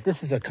cons, but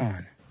this is a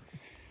con.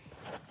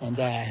 And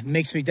it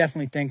makes me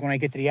definitely think when I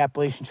get to the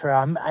Appalachian Trail,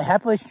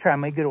 I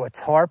might go to a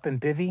tarp and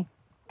bivvy.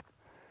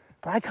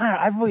 But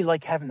I really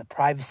like having the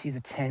privacy of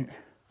the tent,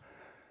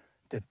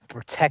 the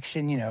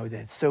protection, you know,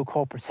 the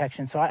so-called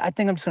protection. So I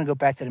think I'm just going to go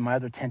back to my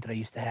other tent that I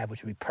used to have,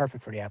 which would be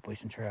perfect for the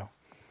Appalachian Trail.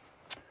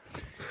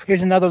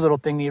 Here's another little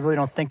thing that you really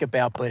don't think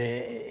about, but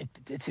it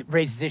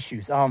raises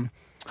issues.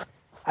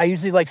 I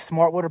usually like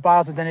smart water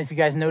bottles, but then if you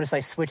guys notice,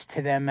 I switched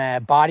to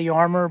them body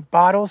armor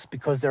bottles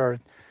because they're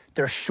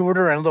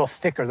shorter and a little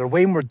thicker. They're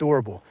way more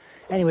durable.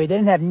 Anyway, they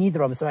didn't have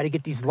neither of them, so I had to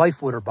get these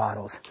life water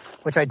bottles,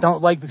 which I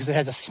don't like because it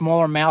has a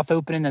smaller mouth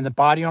opening than the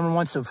body armor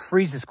one, so it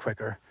freezes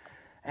quicker.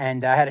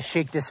 And I had to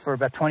shake this for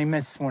about 20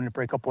 minutes this morning to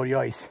break up all the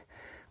ice.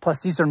 Plus,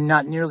 these are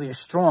not nearly as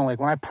strong. Like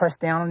when I press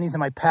down on these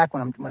in my pack,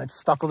 when it's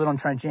stuck a little, I'm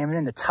trying to jam it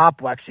in, the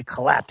top will actually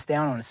collapse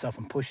down on itself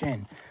and push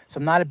in. So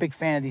I'm not a big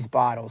fan of these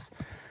bottles.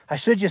 I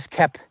should have just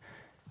kept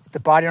the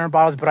body armor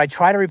bottles, but I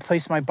try to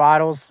replace my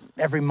bottles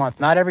every month.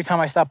 Not every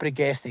time I stop at a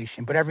gas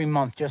station, but every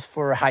month, just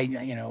for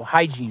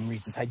hygiene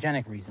reasons,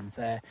 hygienic reasons.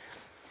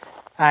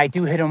 I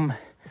do hit them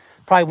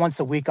probably once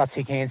a week. I'll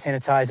take hand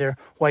sanitizer,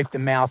 wipe the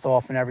mouth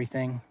off and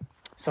everything.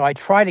 So I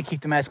try to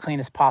keep them as clean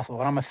as possible.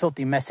 But I'm a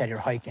filthy mess out here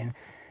hiking.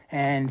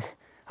 And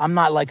I'm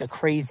not like a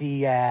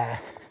crazy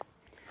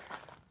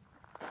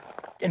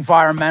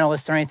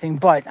environmentalist or anything.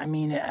 But, I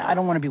mean, I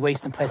don't want to be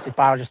wasting plastic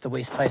bottles just to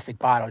waste plastic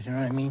bottles. You know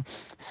what I mean?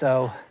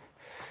 So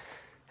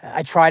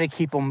I try to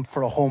keep them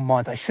for a whole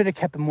month. I should have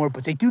kept them more.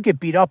 But they do get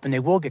beat up and they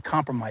will get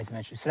compromised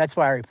eventually. So that's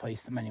why I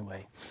replaced them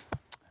anyway.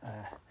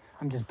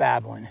 I'm just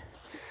babbling.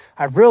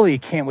 I really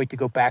can't wait to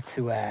go back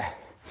to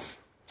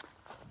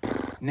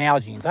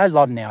Nalgene's. I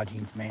love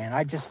Nalgene's, man.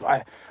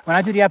 When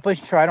I do the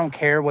Appalachian Trail, I don't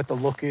care what the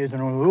look is.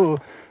 And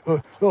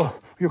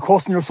you're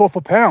costing yourself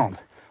a pound.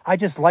 I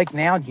just like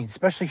Nalgene's,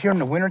 especially here in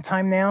the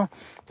wintertime now.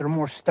 They're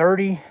more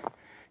sturdy.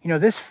 You know,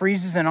 this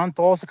freezes and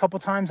unthaws a couple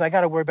times. I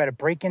got to worry about it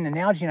breaking. The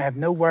Nalgene, I have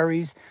no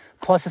worries.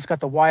 Plus, it's got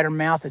the wider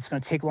mouth. It's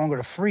going to take longer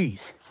to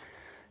freeze.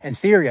 In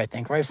theory, I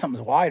think, right? If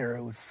something's wider,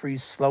 it would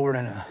freeze slower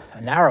than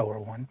a narrower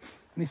one,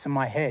 at least in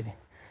my head.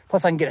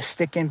 Plus, I can get a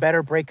stick in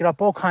better, break it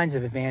up. All kinds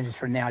of advantages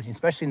for Nalgene,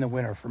 especially in the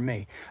winter for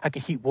me. I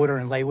could heat water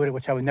and lay with it,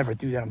 which I would never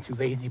do that. I'm too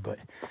lazy, but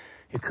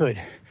you could.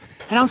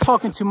 And I'm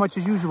talking too much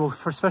as usual,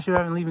 especially if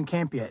I haven't leaving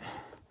camp yet.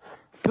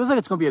 Feels like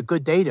it's going to be a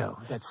good day, though,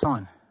 that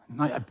sun.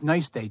 A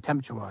nice day,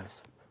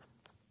 temperature-wise.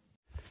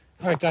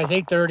 All right, guys,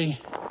 8:30.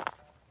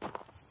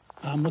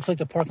 Looks like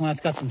the parking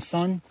lot's got some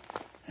sun,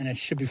 and it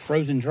should be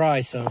frozen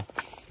dry, so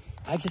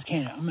I just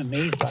can't. I'm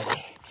amazed by the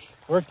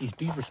work these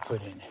beavers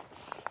put in.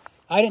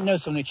 I didn't know,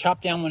 so when they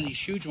chop down one of these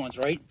huge ones,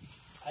 right?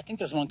 I think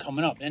there's one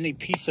coming up. Then they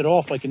piece it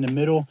off, like in the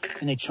middle,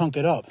 and they chunk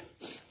it up.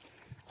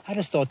 I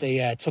just thought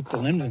they took the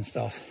limbs and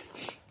stuff.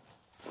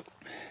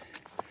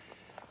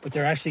 But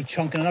they're actually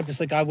chunking it up just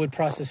like I would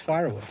processed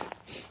firewood.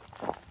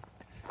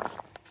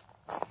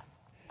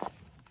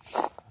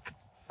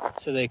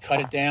 So they cut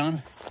it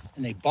down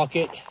and they buck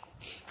it.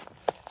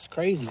 It's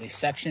crazy. They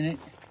section it.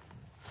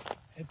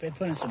 They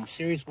put in some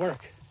serious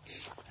work.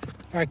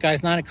 All right,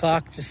 guys, 9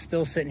 o'clock. Just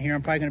still sitting here.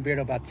 I'm probably going to be here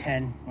till about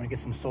 10. I want to get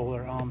some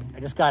solar. I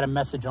just got a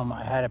message on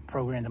I had it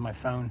programmed in my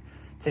phone.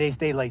 Today's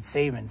daylight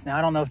savings. Now,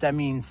 I don't know if that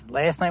means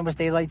last night was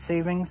daylight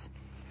savings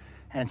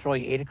and it's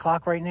really 8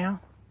 o'clock right now.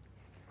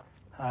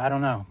 I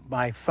don't know.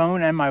 My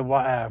phone and my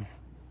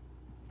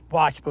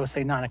watch both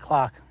say 9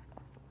 o'clock.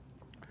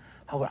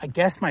 I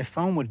guess my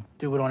phone would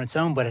do it on its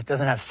own, but it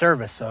doesn't have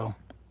service, so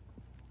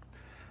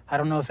I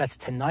don't know if that's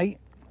tonight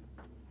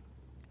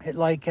at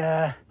like 2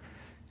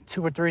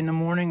 or 3 in the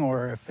morning,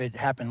 or if it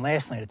happened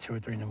last night at 2 or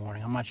 3 in the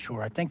morning. I'm not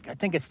sure. I think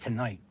it's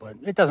tonight, but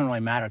it doesn't really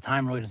matter.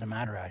 Time really doesn't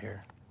matter out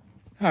here.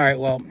 All right,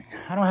 well,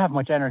 I don't have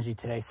much energy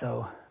today,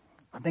 so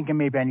I'm thinking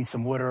maybe I need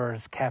some water or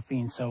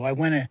caffeine. So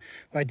what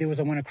I did was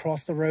I went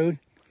across the road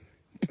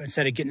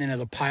instead of getting into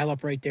the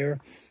pileup right there,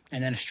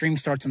 and then a stream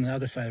starts on the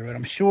other side of the road.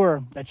 I'm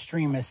sure that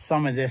stream has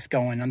some of this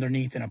going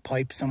underneath in a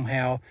pipe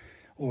somehow,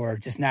 or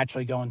just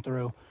naturally going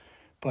through.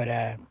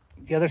 But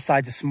the other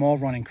side's a small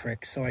running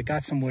creek, so I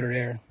got some water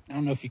there. I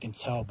don't know if you can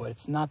tell, but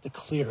it's not the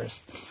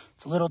clearest.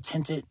 It's a little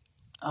tinted.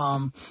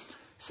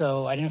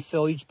 So I didn't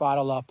fill each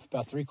bottle up,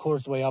 about 3/4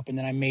 of the way up, and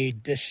then I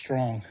made this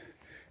strong.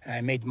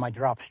 I made my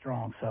drop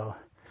strong. So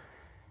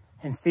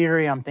in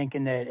theory, I'm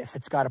thinking that if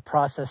it's got to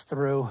process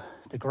through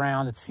the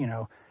ground, it's, you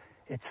know,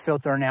 it's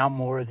filtering out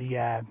more of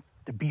the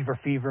beaver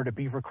fever, the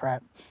beaver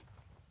crap.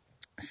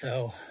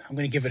 So I'm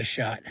going to give it a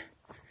shot.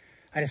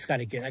 I just got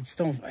to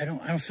I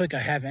don't feel like I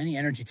have any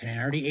energy today. I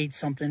already ate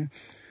something.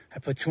 I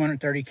put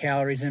 230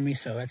 calories in me,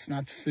 so that's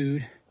not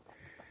food.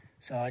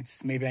 So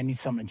maybe I need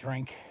something to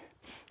drink.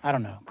 I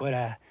don't know,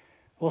 but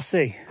we'll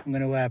see. I'm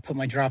going to put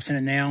my drops in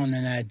it now, and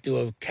then do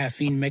a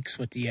caffeine mix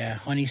with the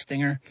honey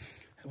stinger.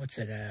 What's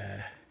it?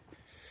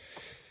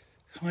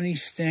 Honey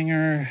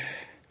stinger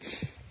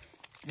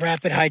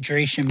rapid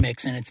hydration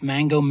mix, and it's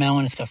mango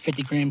melon. It's got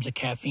 50 grams of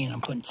caffeine.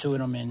 I'm putting 2 of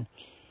them in.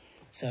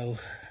 So we'll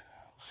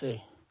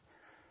see.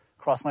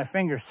 Cross my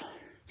fingers.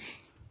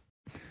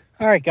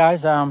 All right,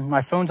 guys,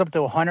 my phone's up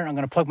to 100. I'm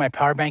going to plug my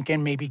power bank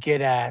in, maybe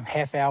get a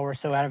half hour or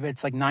so out of it.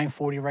 It's like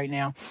 9:40 right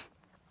now.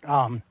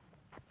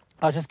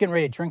 I was just getting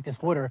ready to drink this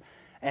water,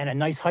 and a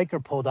nice hiker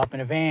pulled up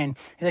in a van.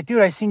 He's like,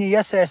 dude, I seen you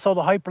yesterday. I saw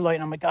the hyperlight.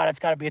 And I'm like, God, it's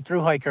got to be a thru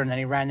hiker. And then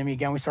he ran to me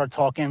again. We started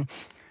talking,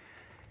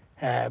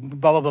 blah,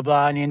 blah, blah,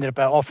 blah. And he ended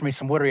up offering me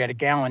some water. He had a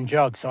gallon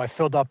jug. So I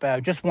filled up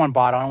just one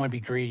bottle. I don't want to be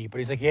greedy.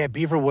 But he's like, yeah,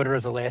 beaver water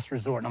is a last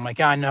resort. And I'm like,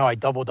 I know. I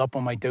doubled up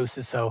on my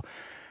doses. So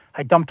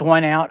I dumped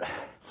one out.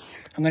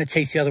 I'm going to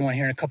taste the other one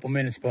here in a couple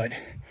minutes.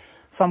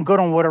 So I'm good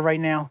on water right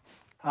now.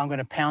 I'm going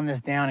to pound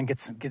this down and get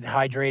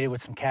hydrated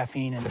with some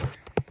caffeine. And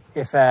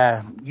if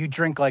you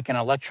drink like an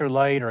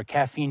electrolyte or a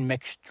caffeine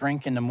mixed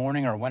drink in the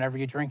morning or whenever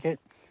you drink it,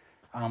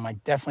 I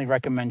definitely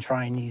recommend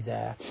trying these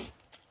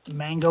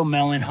mango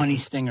melon honey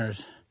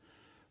stingers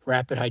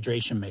rapid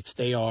hydration mix.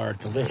 They are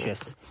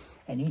delicious,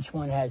 and each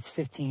one has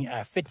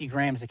 50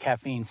 grams of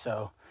caffeine.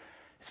 So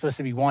it's supposed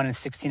to be 1 and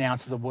 16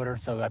 ounces of water.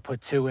 So I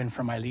put 2 in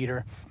for my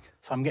liter.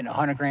 So I'm getting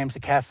 100 grams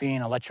of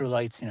caffeine,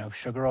 electrolytes, you know,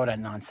 sugar, all that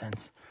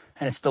nonsense,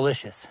 and it's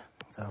delicious.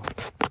 So,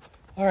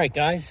 all right,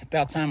 guys,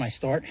 about time I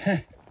start.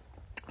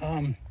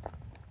 11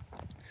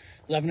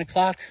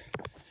 o'clock,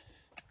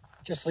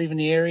 just leaving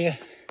the area.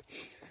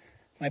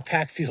 My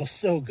pack feels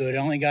so good. I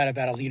only got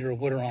about a liter of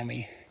water on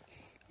me,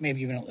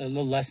 maybe even a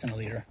little less than a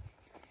liter.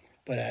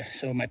 But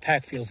so my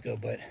pack feels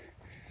good, but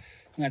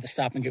I'm gonna have to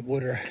stop and get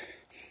water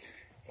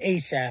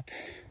ASAP.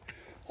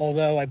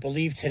 Although I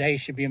believe today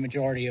should be a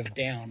majority of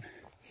down,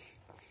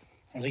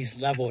 or at least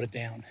level it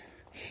down.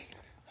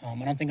 I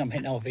don't think I'm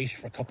hitting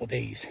elevation for a couple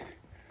days,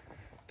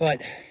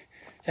 but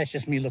that's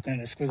just me looking at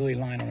a squiggly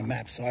line on a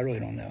map, so I really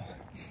don't know.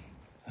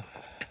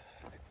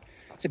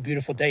 It's a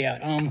beautiful day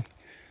out.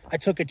 I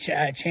took a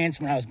chance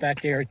when I was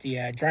back there at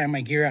the drying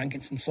my gear out and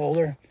getting some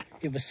solar.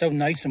 It was so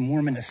nice and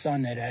warm in the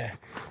sun that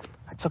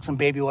I took some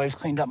baby wipes,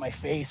 cleaned up my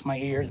face, my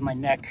ears, my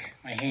neck,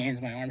 my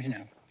hands, my arms, you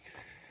know.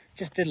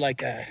 Just did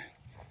like a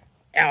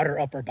outer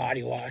upper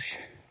body wash.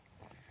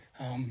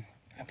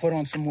 I put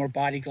on some more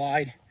Body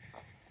Glide.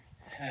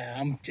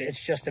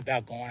 It's just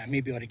about gone. I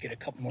may be able to get a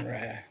couple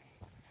more,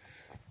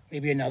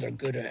 maybe another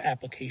good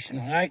application.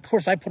 Of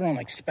course, I put it on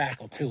like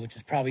spackle too, which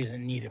is probably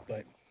isn't needed,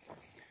 but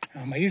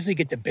I usually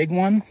get the big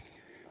one,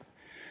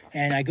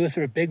 and I go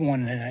through a big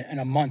one in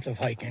a month of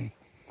hiking.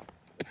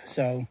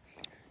 So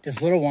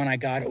this little one I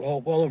got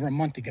well over a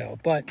month ago,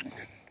 but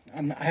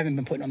I haven't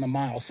been putting on the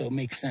miles, so it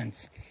makes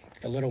sense.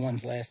 The little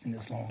one's lasting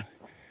this long.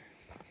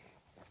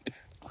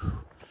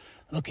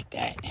 Look at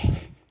that.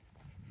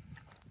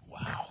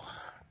 Wow.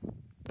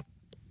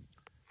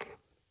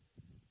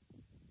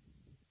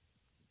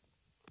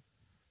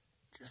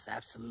 Just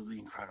absolutely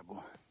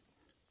incredible.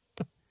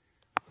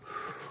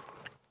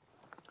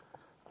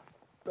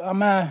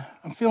 I'm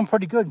feeling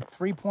pretty good.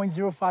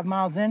 3.05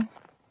 miles in.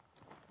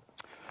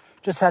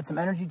 Just had some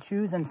energy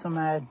chews and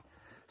some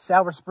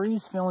sour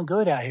sprees. Feeling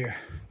good out here.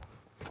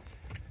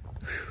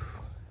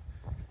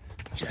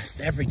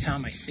 Just every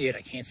time I see it,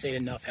 I can't say it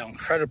enough how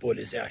incredible it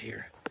is out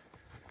here.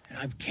 And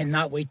I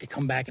cannot wait to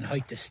come back and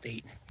hike this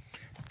state.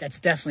 That's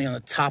definitely on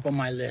the top of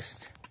my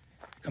list.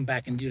 Come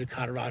back and do the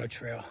Colorado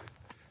Trail.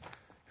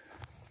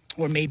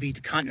 Or maybe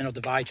the Continental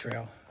Divide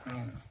Trail. I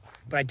don't know.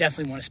 But I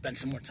definitely want to spend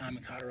some more time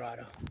in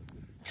Colorado.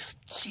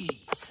 Just,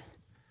 jeez.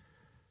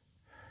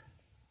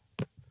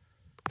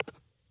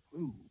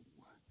 Ooh.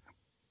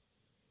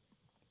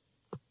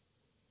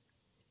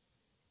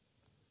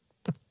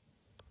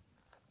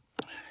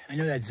 I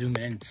know that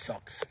zooming in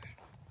sucks.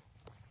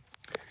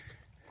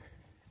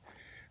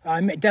 I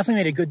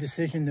definitely made a good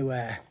decision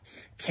to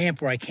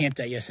camp where I camped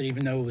at yesterday,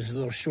 even though it was a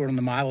little short on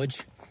the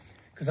mileage.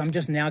 Because I'm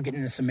just now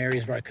getting into some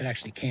areas where I could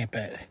actually camp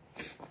at.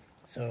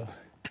 So...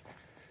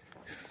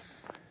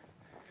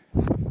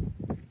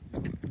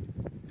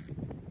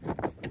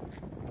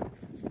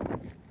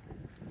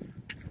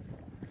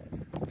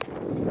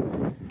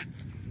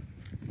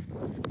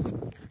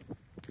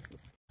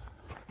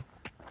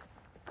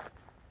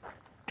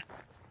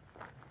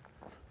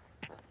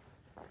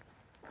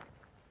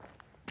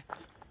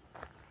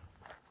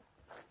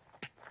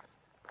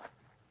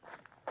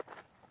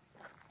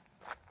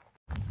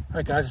 All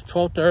right, guys, it's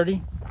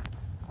 12:30.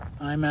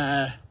 I'm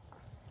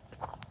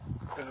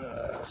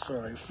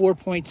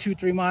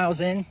 4.23 miles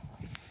in,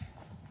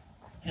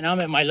 and I'm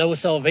at my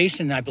lowest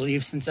elevation, I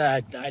believe, since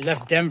I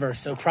left Denver.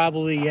 So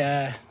probably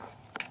Mount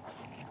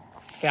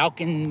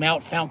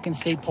Falcon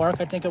State Park,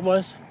 I think it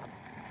was.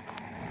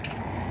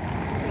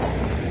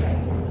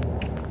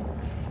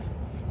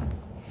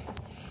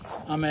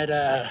 I'm at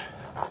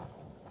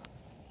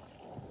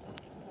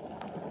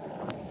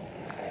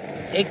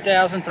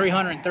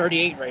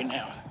 8,338 right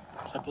now.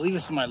 So I believe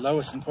this is my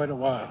lowest in quite a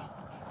while.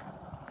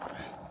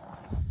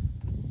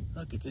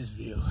 Look at this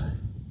view.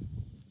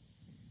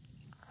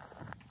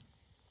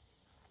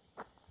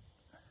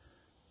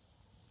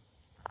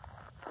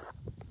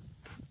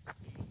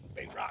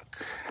 Big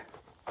rock.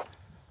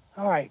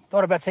 All right,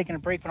 thought about taking a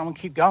break, but I'm gonna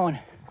keep going.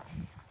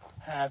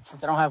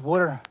 Since I don't have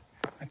water,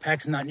 my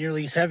pack's not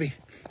nearly as heavy.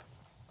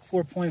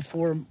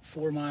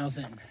 4.44 miles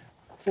in.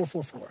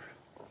 444.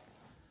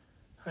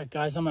 All right,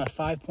 guys, I'm at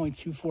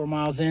 5.24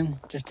 miles in.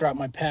 Just dropped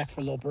my pack for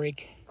a little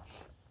break.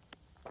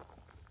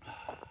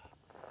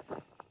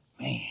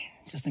 Man,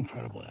 it's just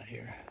incredible out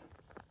here.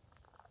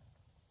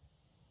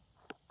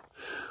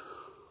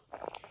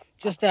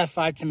 Just that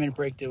 5-10 minute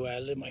break to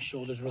let my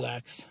shoulders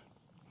relax.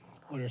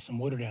 Oh, there's some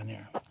water down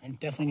there. I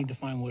definitely need to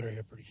find water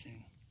here pretty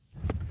soon.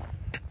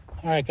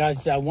 All right, guys,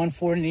 it's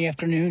 1:04 in the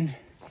afternoon.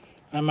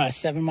 I'm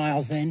 7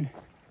 miles in.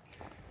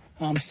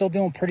 I'm still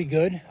doing pretty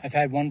good. I've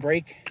had one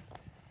break.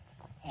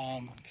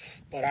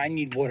 But I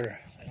need water.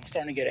 I'm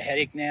starting to get a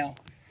headache now.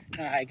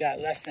 I got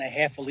less than a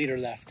half a liter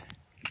left.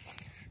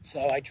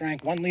 So I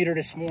drank 1 liter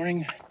this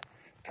morning,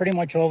 pretty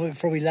much all of it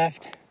before we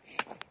left.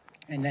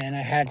 And then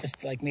I had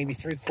just like maybe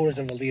 3/4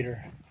 of a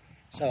liter.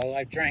 So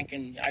I drank,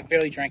 and I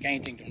barely drank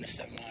anything during the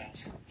 7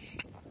 miles.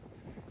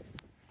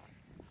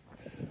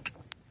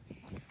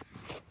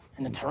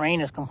 And the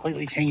terrain is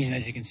completely changing,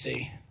 as you can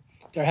see.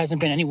 There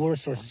hasn't been any water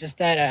sources, just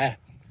that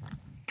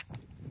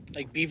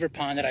like beaver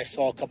pond that I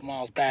saw a couple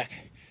miles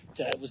back.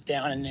 That was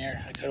down in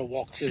there. I could have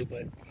walked to,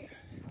 but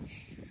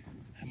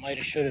I might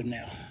have, should have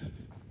now.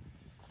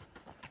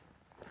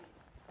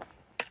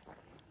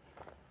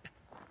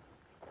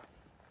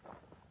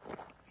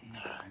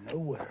 Nah, no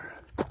water.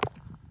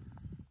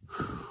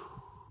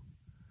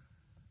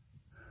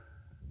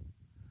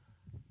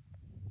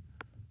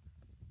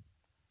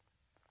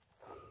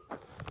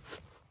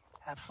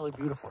 Absolutely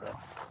beautiful, though.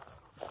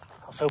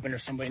 I was hoping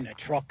there's somebody in that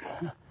truck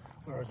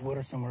where there's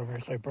water somewhere over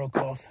there, so I broke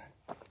off.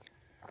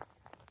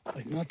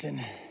 But nothing.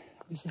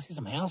 At least I see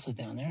some houses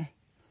down there.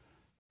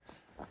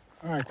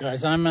 All right,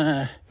 guys, I'm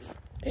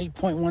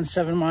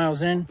 8.17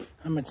 miles in.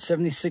 I'm at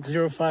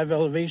 7605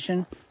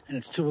 elevation, and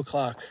it's 2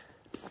 o'clock.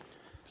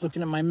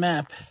 Looking at my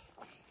map,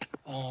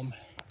 got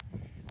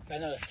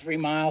another 3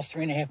 miles,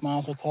 3.5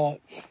 miles, we'll call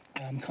it.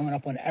 I'm coming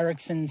up on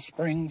Erickson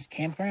Springs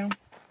Campground.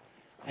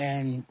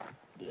 and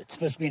it's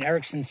supposed to be in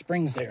Erickson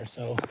Springs there,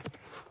 so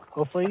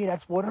hopefully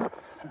that's water.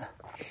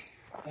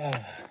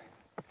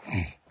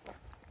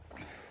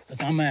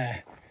 Because I'm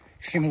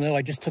extremely low.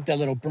 I just took that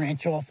little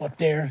branch off up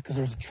there because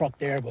there was a truck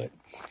there, but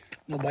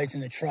nobody's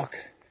in the truck.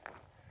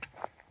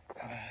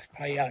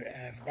 Probably out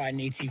riding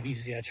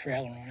ATVs, got a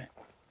trailer on it.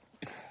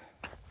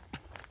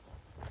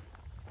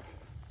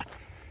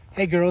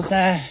 Hey girls,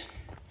 you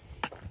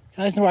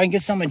guys know where I can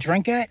get something to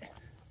drink at?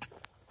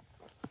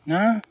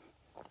 No?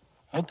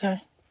 Okay.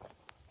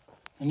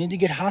 I need to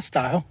get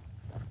hostile.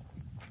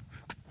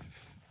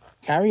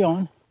 Carry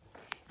on.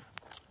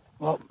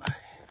 Well,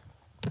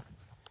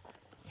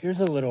 here's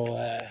a little,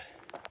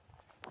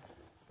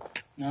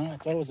 no, I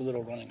thought it was a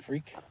little running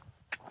creek.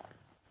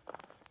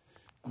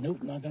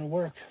 Nope, not gonna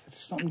work. There's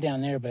something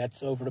down there, but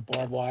that's over the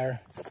barbed wire.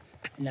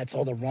 And that's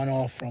all the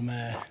runoff from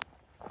the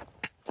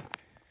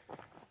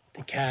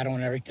cattle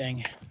and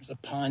everything. There's a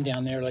pond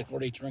down there, like where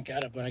they drink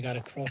out of, but I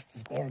gotta cross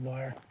this barbed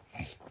wire.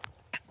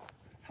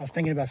 I was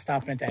thinking about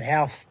stopping at that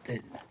house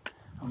that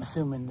I'm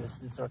assuming this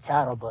is their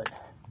cattle, but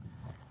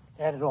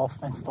they had it all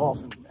fenced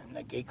off and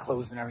the gate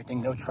closed and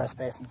everything. No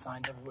trespassing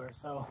signs everywhere,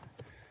 so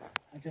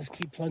I just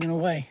keep plugging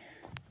away.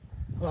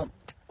 Well,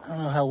 I don't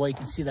know how well you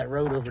can see that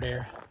road over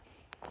there.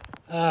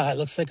 It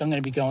looks like I'm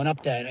going to be going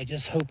up that. I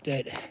just hope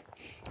that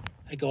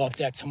I go up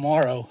that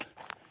tomorrow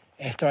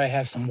after I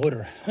have some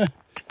water.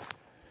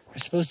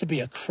 There's supposed to be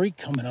a creek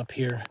coming up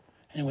here,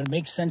 and it would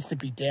make sense to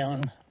be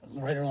down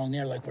right along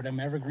there, like where them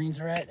evergreens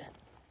are at.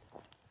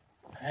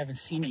 I haven't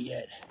seen it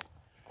yet.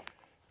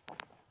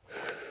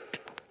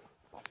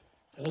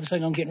 It looks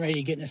like I'm getting ready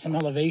to get into some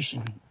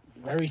elevation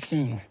very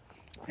soon.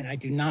 And I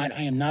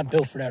am not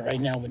built for that right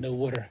now with no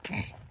water.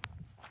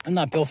 I'm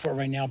not built for it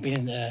right now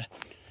being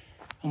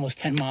almost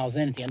 10 miles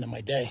in at the end of my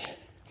day.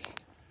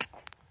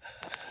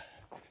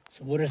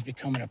 So water's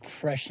becoming a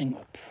pressing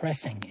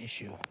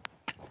issue.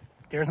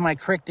 There's my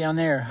creek down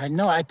there.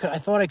 I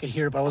thought I could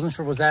hear it, but I wasn't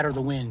sure if it was that or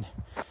the wind.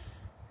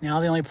 Now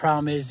the only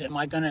problem is, am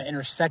I going to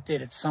intersect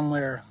it at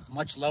somewhere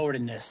much lower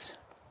than this?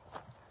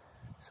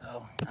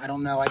 So I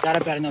don't know. I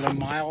got about another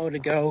mile to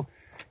go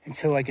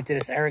until I get to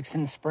this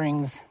Erickson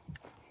Springs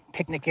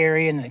picnic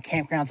area, and the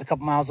campground's a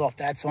couple miles off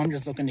that. So I'm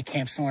just looking to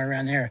camp somewhere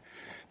around there.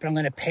 But I'm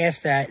going to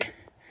pass that.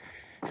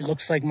 It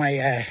looks like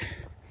my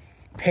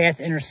path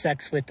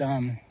intersects with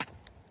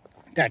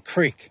that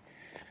creek.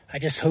 I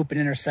just hope it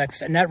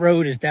intersects. And that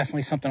road is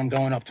definitely something I'm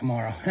going up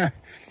tomorrow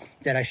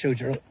that I showed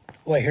you.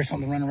 Oh, I hear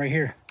something running right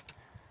here.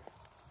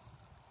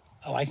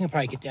 Oh, I can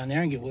probably get down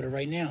there and get water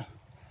right now.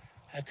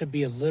 That could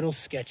be a little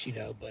sketchy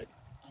though, but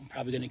I'm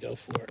probably going to go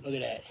for it. Look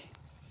at that.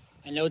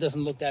 I know it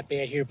doesn't look that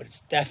bad here, but it's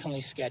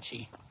definitely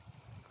sketchy.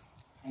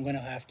 I'm going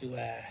to have to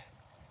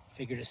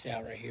figure this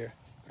out right here,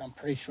 but I'm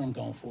pretty sure I'm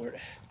going for it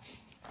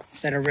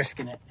instead of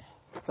risking it.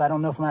 So I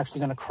don't know if I'm actually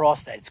going to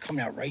cross that. It's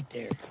coming out right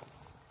there.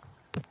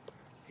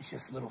 It's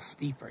just a little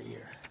steep right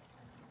here.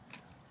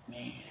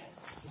 Man,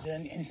 is there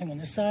anything on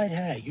this side?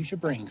 Hey, use your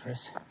brain,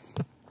 Chris.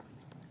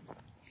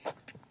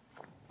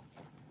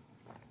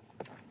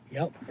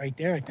 Yep, right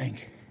there, I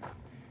think.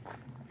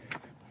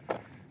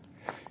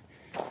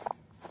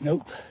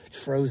 Nope,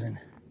 it's frozen.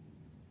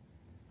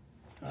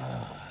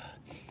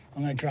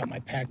 I'm gonna drop my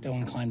pack though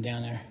and climb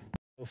down there.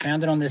 So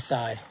found it on this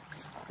side,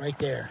 right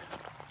there.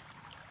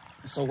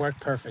 This will work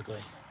perfectly.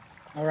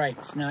 All right,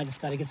 so now I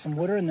just gotta get some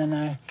water and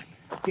then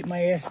get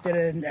my ass to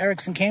the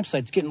Erickson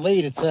campsite. It's getting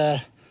late. It's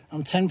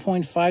I'm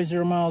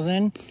 10.50 miles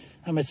in.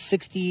 I'm at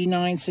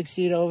 69,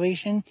 68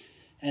 elevation,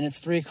 and it's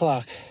 3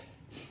 o'clock,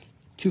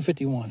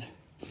 2:51.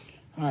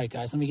 All right,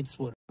 guys, let me get this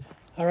water.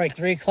 All right,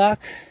 3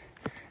 o'clock.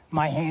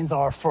 My hands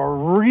are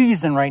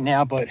freezing right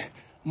now, but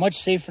much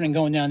safer than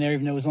going down there,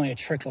 even though it was only a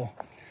trickle.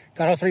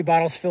 Got all 3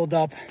 bottles filled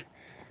up.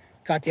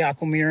 Got the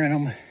Aquamir in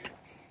them.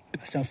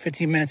 So in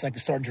 15 minutes, I can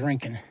start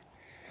drinking.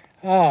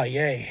 Oh,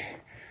 yay.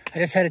 I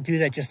just had to do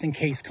that just in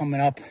case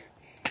coming up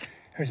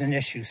there's an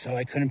issue, so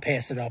I couldn't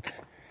pass it up.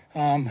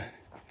 On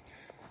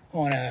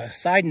a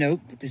side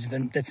note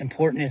that's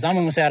important is I'm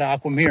almost out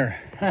of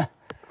Aquamir.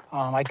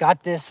 I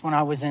got this when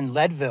I was in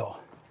Leadville.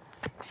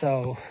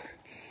 So,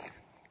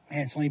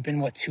 man, it's only been,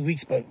 what, 2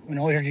 weeks, but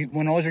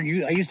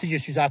I used to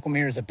just use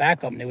Aquamir as a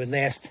backup, and they would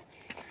last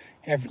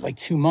every, like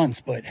 2 months,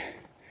 but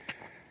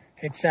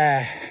it's,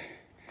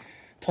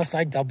 plus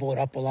I double it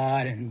up a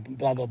lot and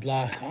blah, blah,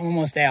 blah. I'm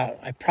almost out.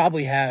 I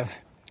probably have,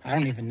 I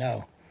don't even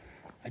know,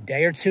 a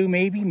day or two,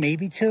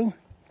 maybe 2.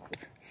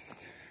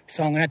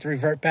 So I'm gonna have to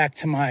revert back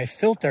to my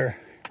filter,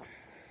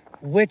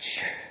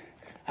 which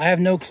I have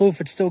no clue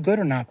if it's still good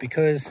or not,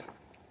 because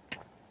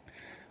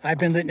I've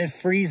been letting it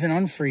freeze and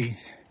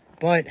unfreeze,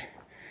 but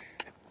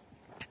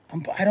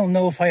I don't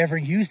know if I ever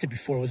used it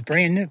before. It was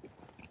brand new.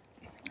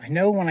 I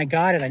know when I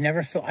got it, I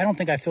don't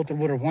think I filtered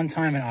water one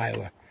time in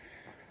Iowa.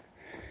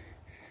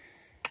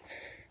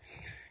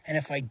 And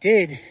if I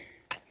did,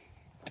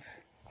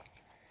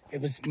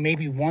 it was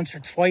maybe once or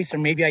twice, or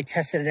maybe I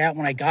tested it out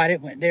when I got it,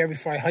 went there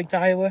before I hiked to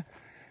Iowa,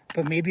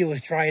 but maybe it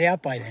was dried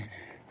out by then.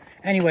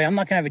 Anyway, I'm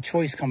not gonna have a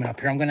choice coming up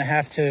here. I'm gonna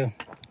have to,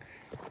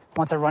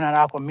 once I run out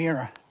of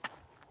Aquamira,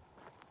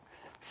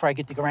 before I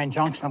get to Grand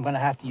Junction, I'm going to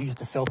have to use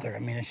the filter. I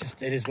mean,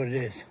 it is what it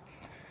is.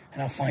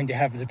 And I'll find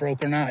out if it's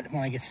broke or not,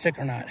 when I get sick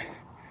or not.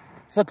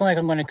 It's looking like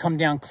I'm going to come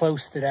down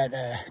close to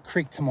that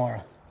creek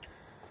tomorrow.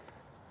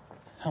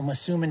 I'm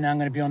assuming I'm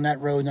going to be on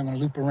that road and I'm going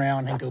to loop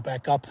around and go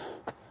back up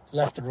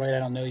left or right. I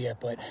don't know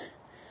yet, but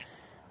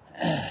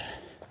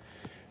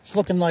it's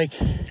looking like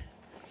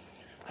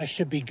I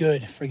should be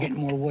good for getting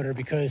more water,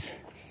 because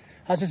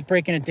I was just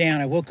breaking it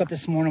down. I woke up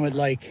this morning with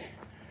like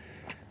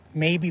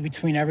maybe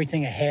between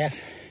everything a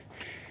half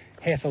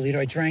a liter.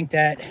 I drank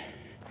that.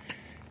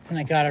 Then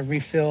I got it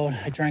refilled.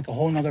 I drank a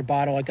whole nother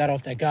bottle I got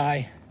off that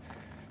guy.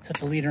 So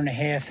that's 1.5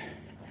 liters.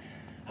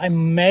 I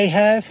may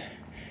have,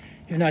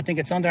 even though I think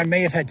it's under, I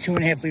may have had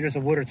 2.5 liters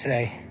of water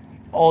today,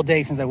 all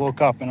day since I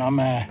woke up, and I'm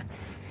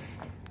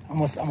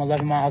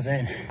 11 miles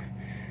in,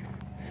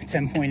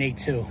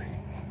 10.82.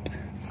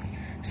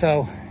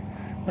 So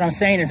what I'm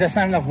saying is that's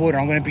not enough water.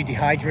 I'm going to be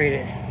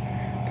dehydrated.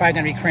 Probably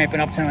going to be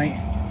cramping up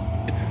tonight.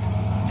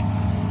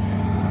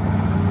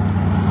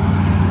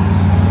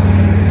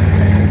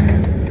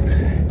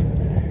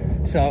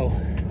 So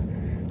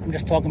I'm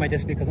just talking about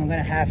this because I'm going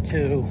to have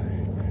to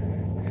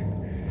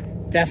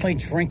definitely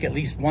drink at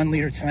least 1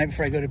 liter tonight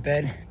before I go to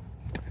bed.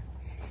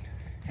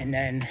 And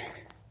then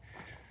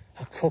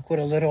I'll cook with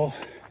a little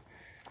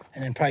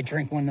and then probably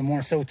drink one in the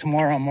morning. So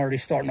tomorrow I'm already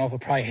starting off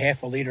with probably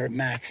 1/2 liter at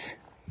max.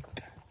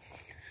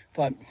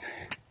 But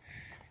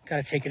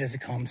gotta take it as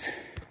it comes.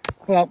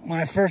 Well,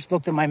 when I first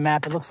looked at my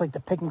map, it looks like the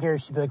picnic area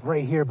should be like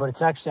right here, but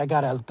it's actually, I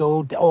gotta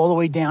go all the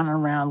way down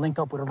and around, link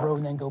up with a road,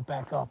 and then go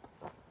back up.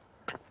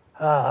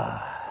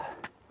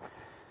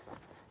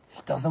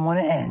 It doesn't want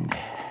to end.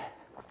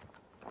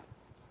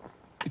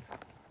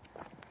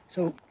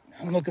 So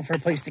I'm looking for a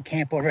place to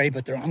camp already,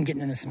 but I'm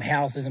getting into some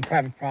houses and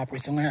private property,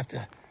 so I'm gonna have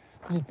to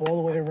loop all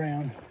the way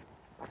around.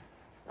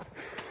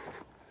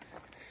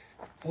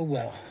 Oh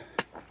well.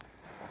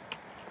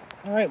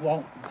 All right,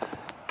 well,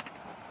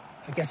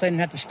 I guess I didn't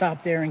have to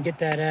stop there and get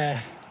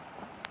that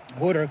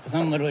water, because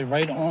I'm literally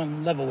right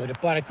on level with it,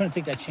 but I couldn't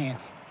take that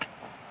chance.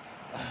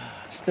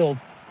 Still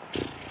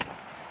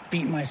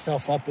beating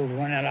myself up over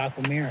running out of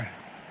Aquamira.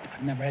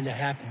 I've never had that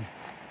happen.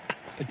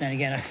 But then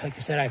again, like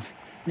I said, I've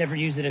never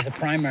used it as a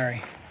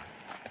primary.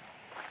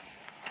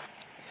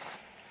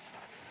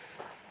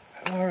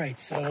 All right,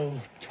 so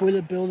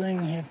toilet building,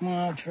 1/2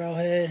 mile,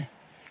 trailhead,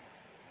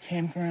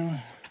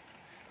 campground.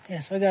 Yeah,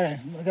 so I got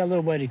a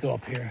little way to go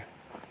up here.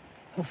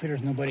 Hopefully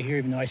there's nobody here,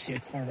 even though I see a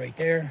car right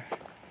there.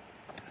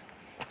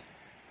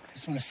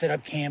 Just want to set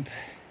up camp,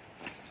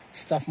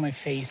 stuff my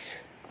face,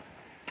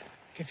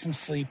 get some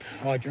sleep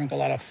while I drink a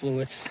lot of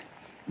fluids.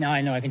 Now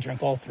I know I can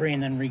drink all 3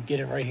 and then get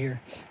it right here.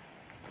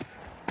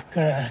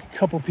 Got a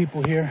couple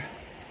people here.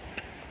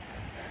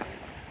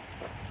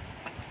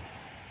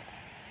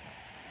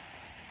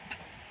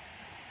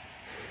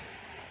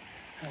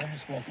 I'm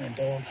just walking a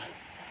dog.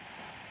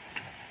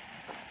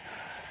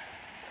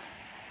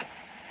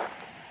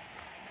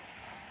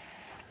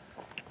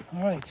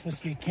 All right, supposed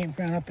to be a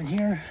campground up in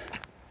here.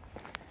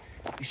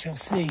 We shall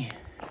see.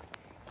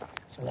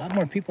 There's a lot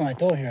more people than I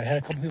thought here. I had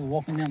a couple people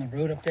walking down the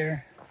road up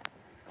there.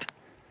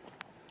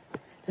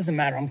 Doesn't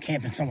matter, I'm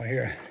camping somewhere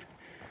here.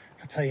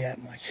 I'll tell you that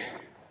much.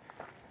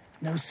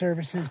 No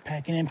services,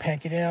 packing in,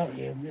 pack it out.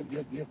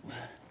 Yep.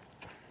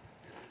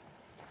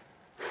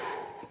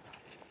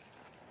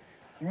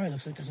 All right,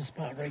 looks like there's a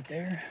spot right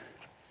there.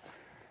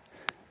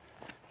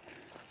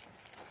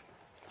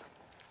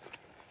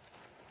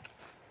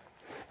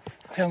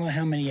 I don't know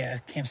how many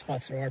camp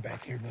spots there are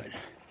back here, but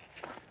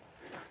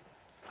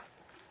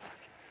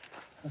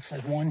looks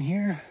like 1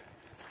 here.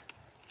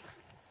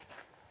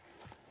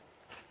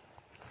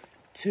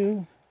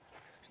 2.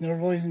 There's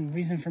no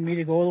reason for me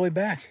to go all the way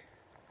back.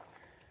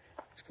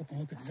 Let's go up and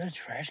look at, is that a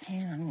trash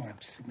can? I don't want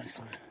to sit next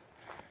to it.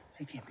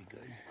 That can't be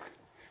good.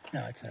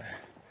 No, it's a...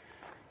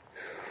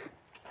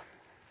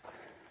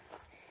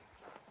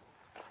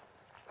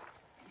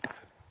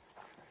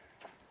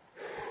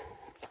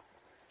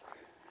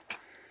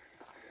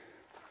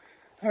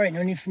 All right,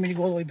 no need for me to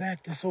go all the way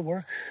back. This will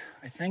work,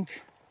 I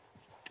think.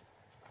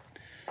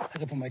 I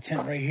can put my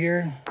tent right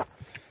here.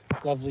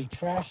 Lovely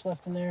trash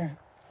left in there.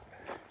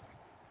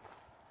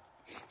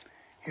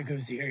 Here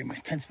goes the area my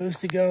tent's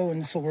supposed to go,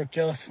 and this will work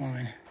just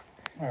fine.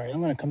 All right,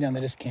 I'm gonna come down to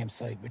this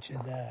campsite, which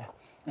is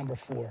number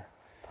 4.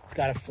 It's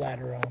got a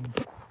flatter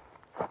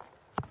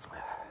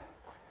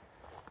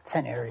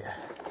tent area.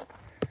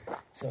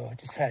 So I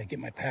just had to get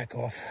my pack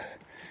off.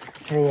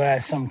 Threw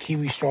some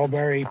kiwi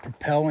strawberry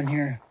Propel in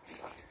here.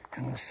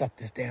 I'm gonna suck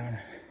this down.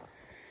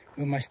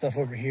 Move my stuff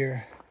over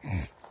here.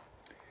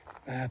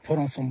 Put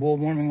on some wool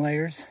warming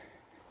layers.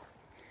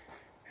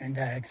 And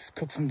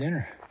cook some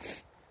dinner.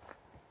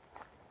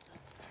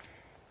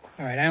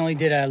 All right, I only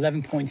did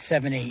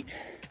 11.78.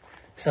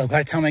 So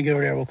by the time I get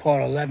over there, we'll call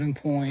it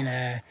 11.80.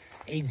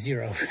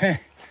 I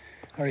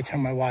already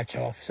turned my watch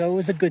off. So it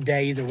was a good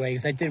day either way,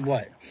 because I did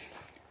what?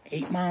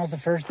 8 miles the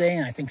first day,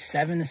 and I think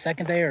 7 the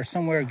second day, or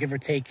somewhere, give or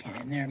take,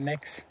 in there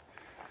mix.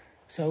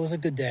 So it was a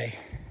good day.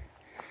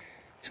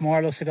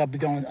 Tomorrow looks like I'll be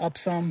going up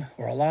some,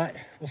 or a lot.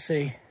 We'll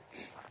see.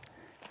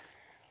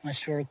 Not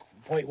sure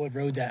quite what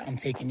road that I'm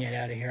taking yet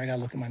out of here. I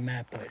gotta look at my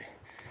map, but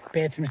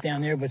bathroom's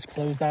down there, but it's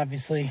closed,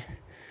 obviously.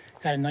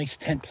 Got a nice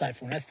tent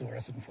platform. That's the word I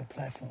was looking for,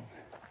 platform.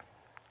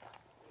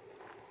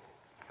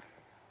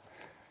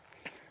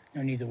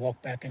 No need to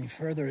walk back any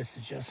further. This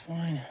is just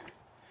fine.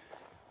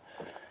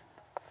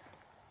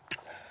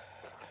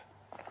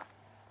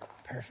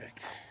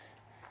 Perfect.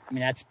 I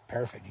mean, that's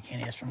perfect. You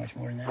can't ask for much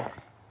more than that.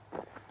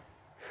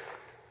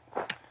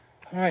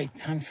 All right,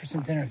 time for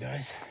some dinner,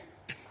 guys,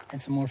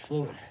 and some more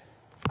fluid.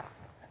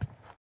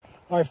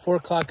 All right, 4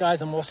 o'clock,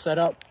 guys. I'm all set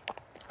up.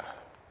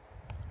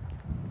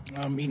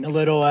 I'm eating a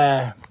little,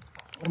 what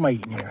am I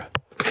eating here?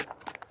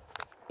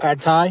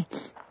 Pad Thai.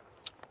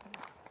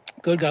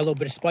 Good, got a little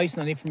bit of spice.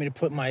 No need for me to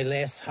put my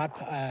last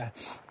hot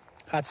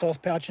sauce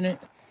pouch in it.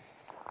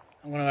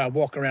 I'm gonna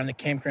walk around the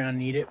campground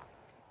and eat it.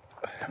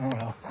 I don't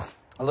know.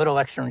 A little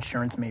extra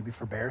insurance maybe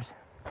for bears.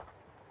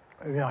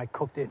 You know, I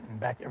cooked it and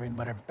back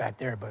whatever back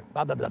there, but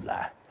blah blah blah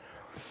blah.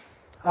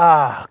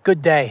 Ah,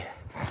 good day.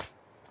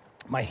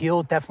 My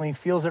heel definitely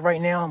feels it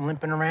right now. I'm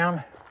limping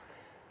around,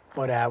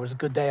 but it was a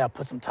good day. I'll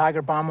put some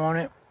Tiger Balm on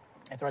it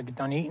after I get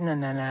done eating,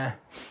 and then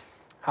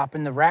hop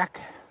in the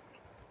rack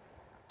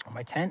on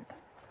my tent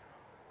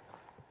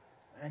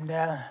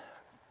and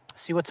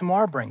see what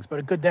tomorrow brings. But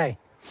a good day.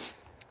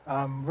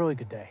 Really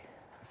good day.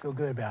 I feel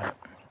good about it.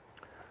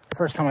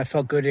 First time I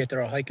felt good after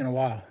a hike in a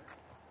while.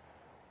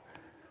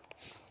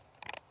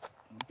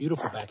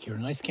 Beautiful back here.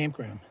 Nice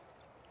campground.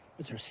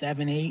 What's there?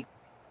 7, 8?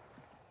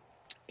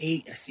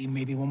 8. I see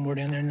maybe one more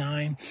down there.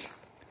 9.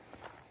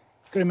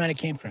 Good amount of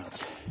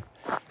campgrounds.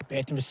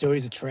 Bathroom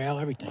facilities, a trail,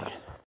 everything.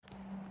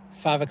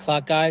 5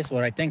 o'clock, guys.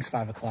 Well, I think it's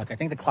 5 o'clock. I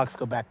think the clocks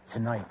go back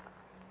tonight.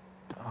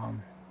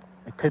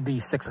 It could be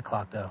 6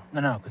 o'clock, though.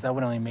 No, because that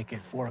would only make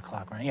it 4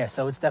 o'clock, right? Yeah,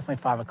 so it's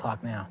definitely 5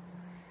 o'clock now.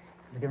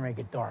 It's getting ready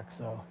to get dark,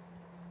 so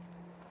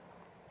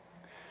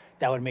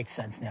that would make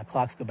sense now.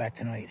 Clocks go back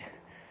tonight.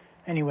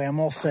 Anyway, I'm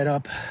all set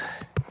up.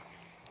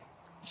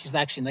 She's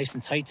actually nice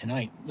and tight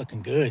tonight.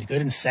 Looking good.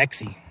 Good and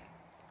sexy.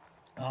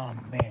 Oh,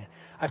 man.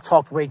 I've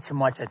talked way too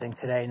much, I think,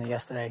 today and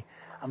yesterday.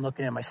 I'm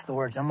looking at my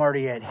storage. I'm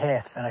already at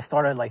half, and I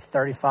started at like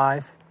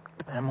 35,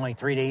 and I'm only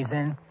 3 days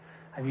in.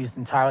 I've used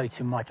entirely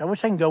too much. I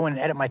wish I can go in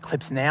and edit my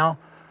clips now,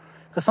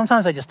 because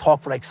sometimes I just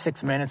talk for like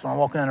 6 minutes when I'm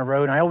walking down the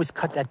road, and I always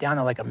cut that down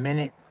to like a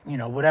minute, you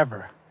know,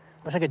 whatever.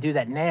 I wish I could do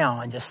that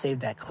now and just save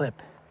that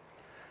clip.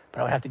 But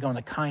I would have to go in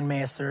the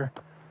KindMaster.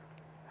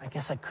 I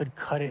guess I could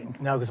cut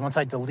it. No, because once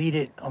I delete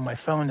it on my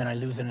phone, then I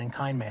lose it in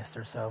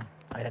KindMaster. So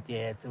I'd have to,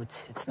 yeah,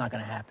 it's not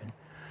going to happen.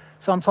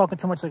 So I'm talking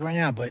too much like right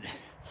now, but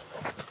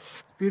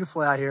it's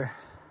beautiful out here,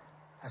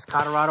 as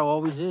Colorado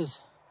always is.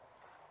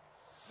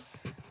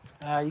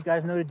 You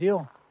guys know the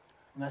deal.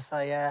 Unless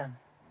I get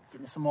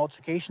into some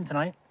altercation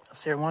tonight, I'll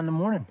see everyone in the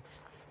morning.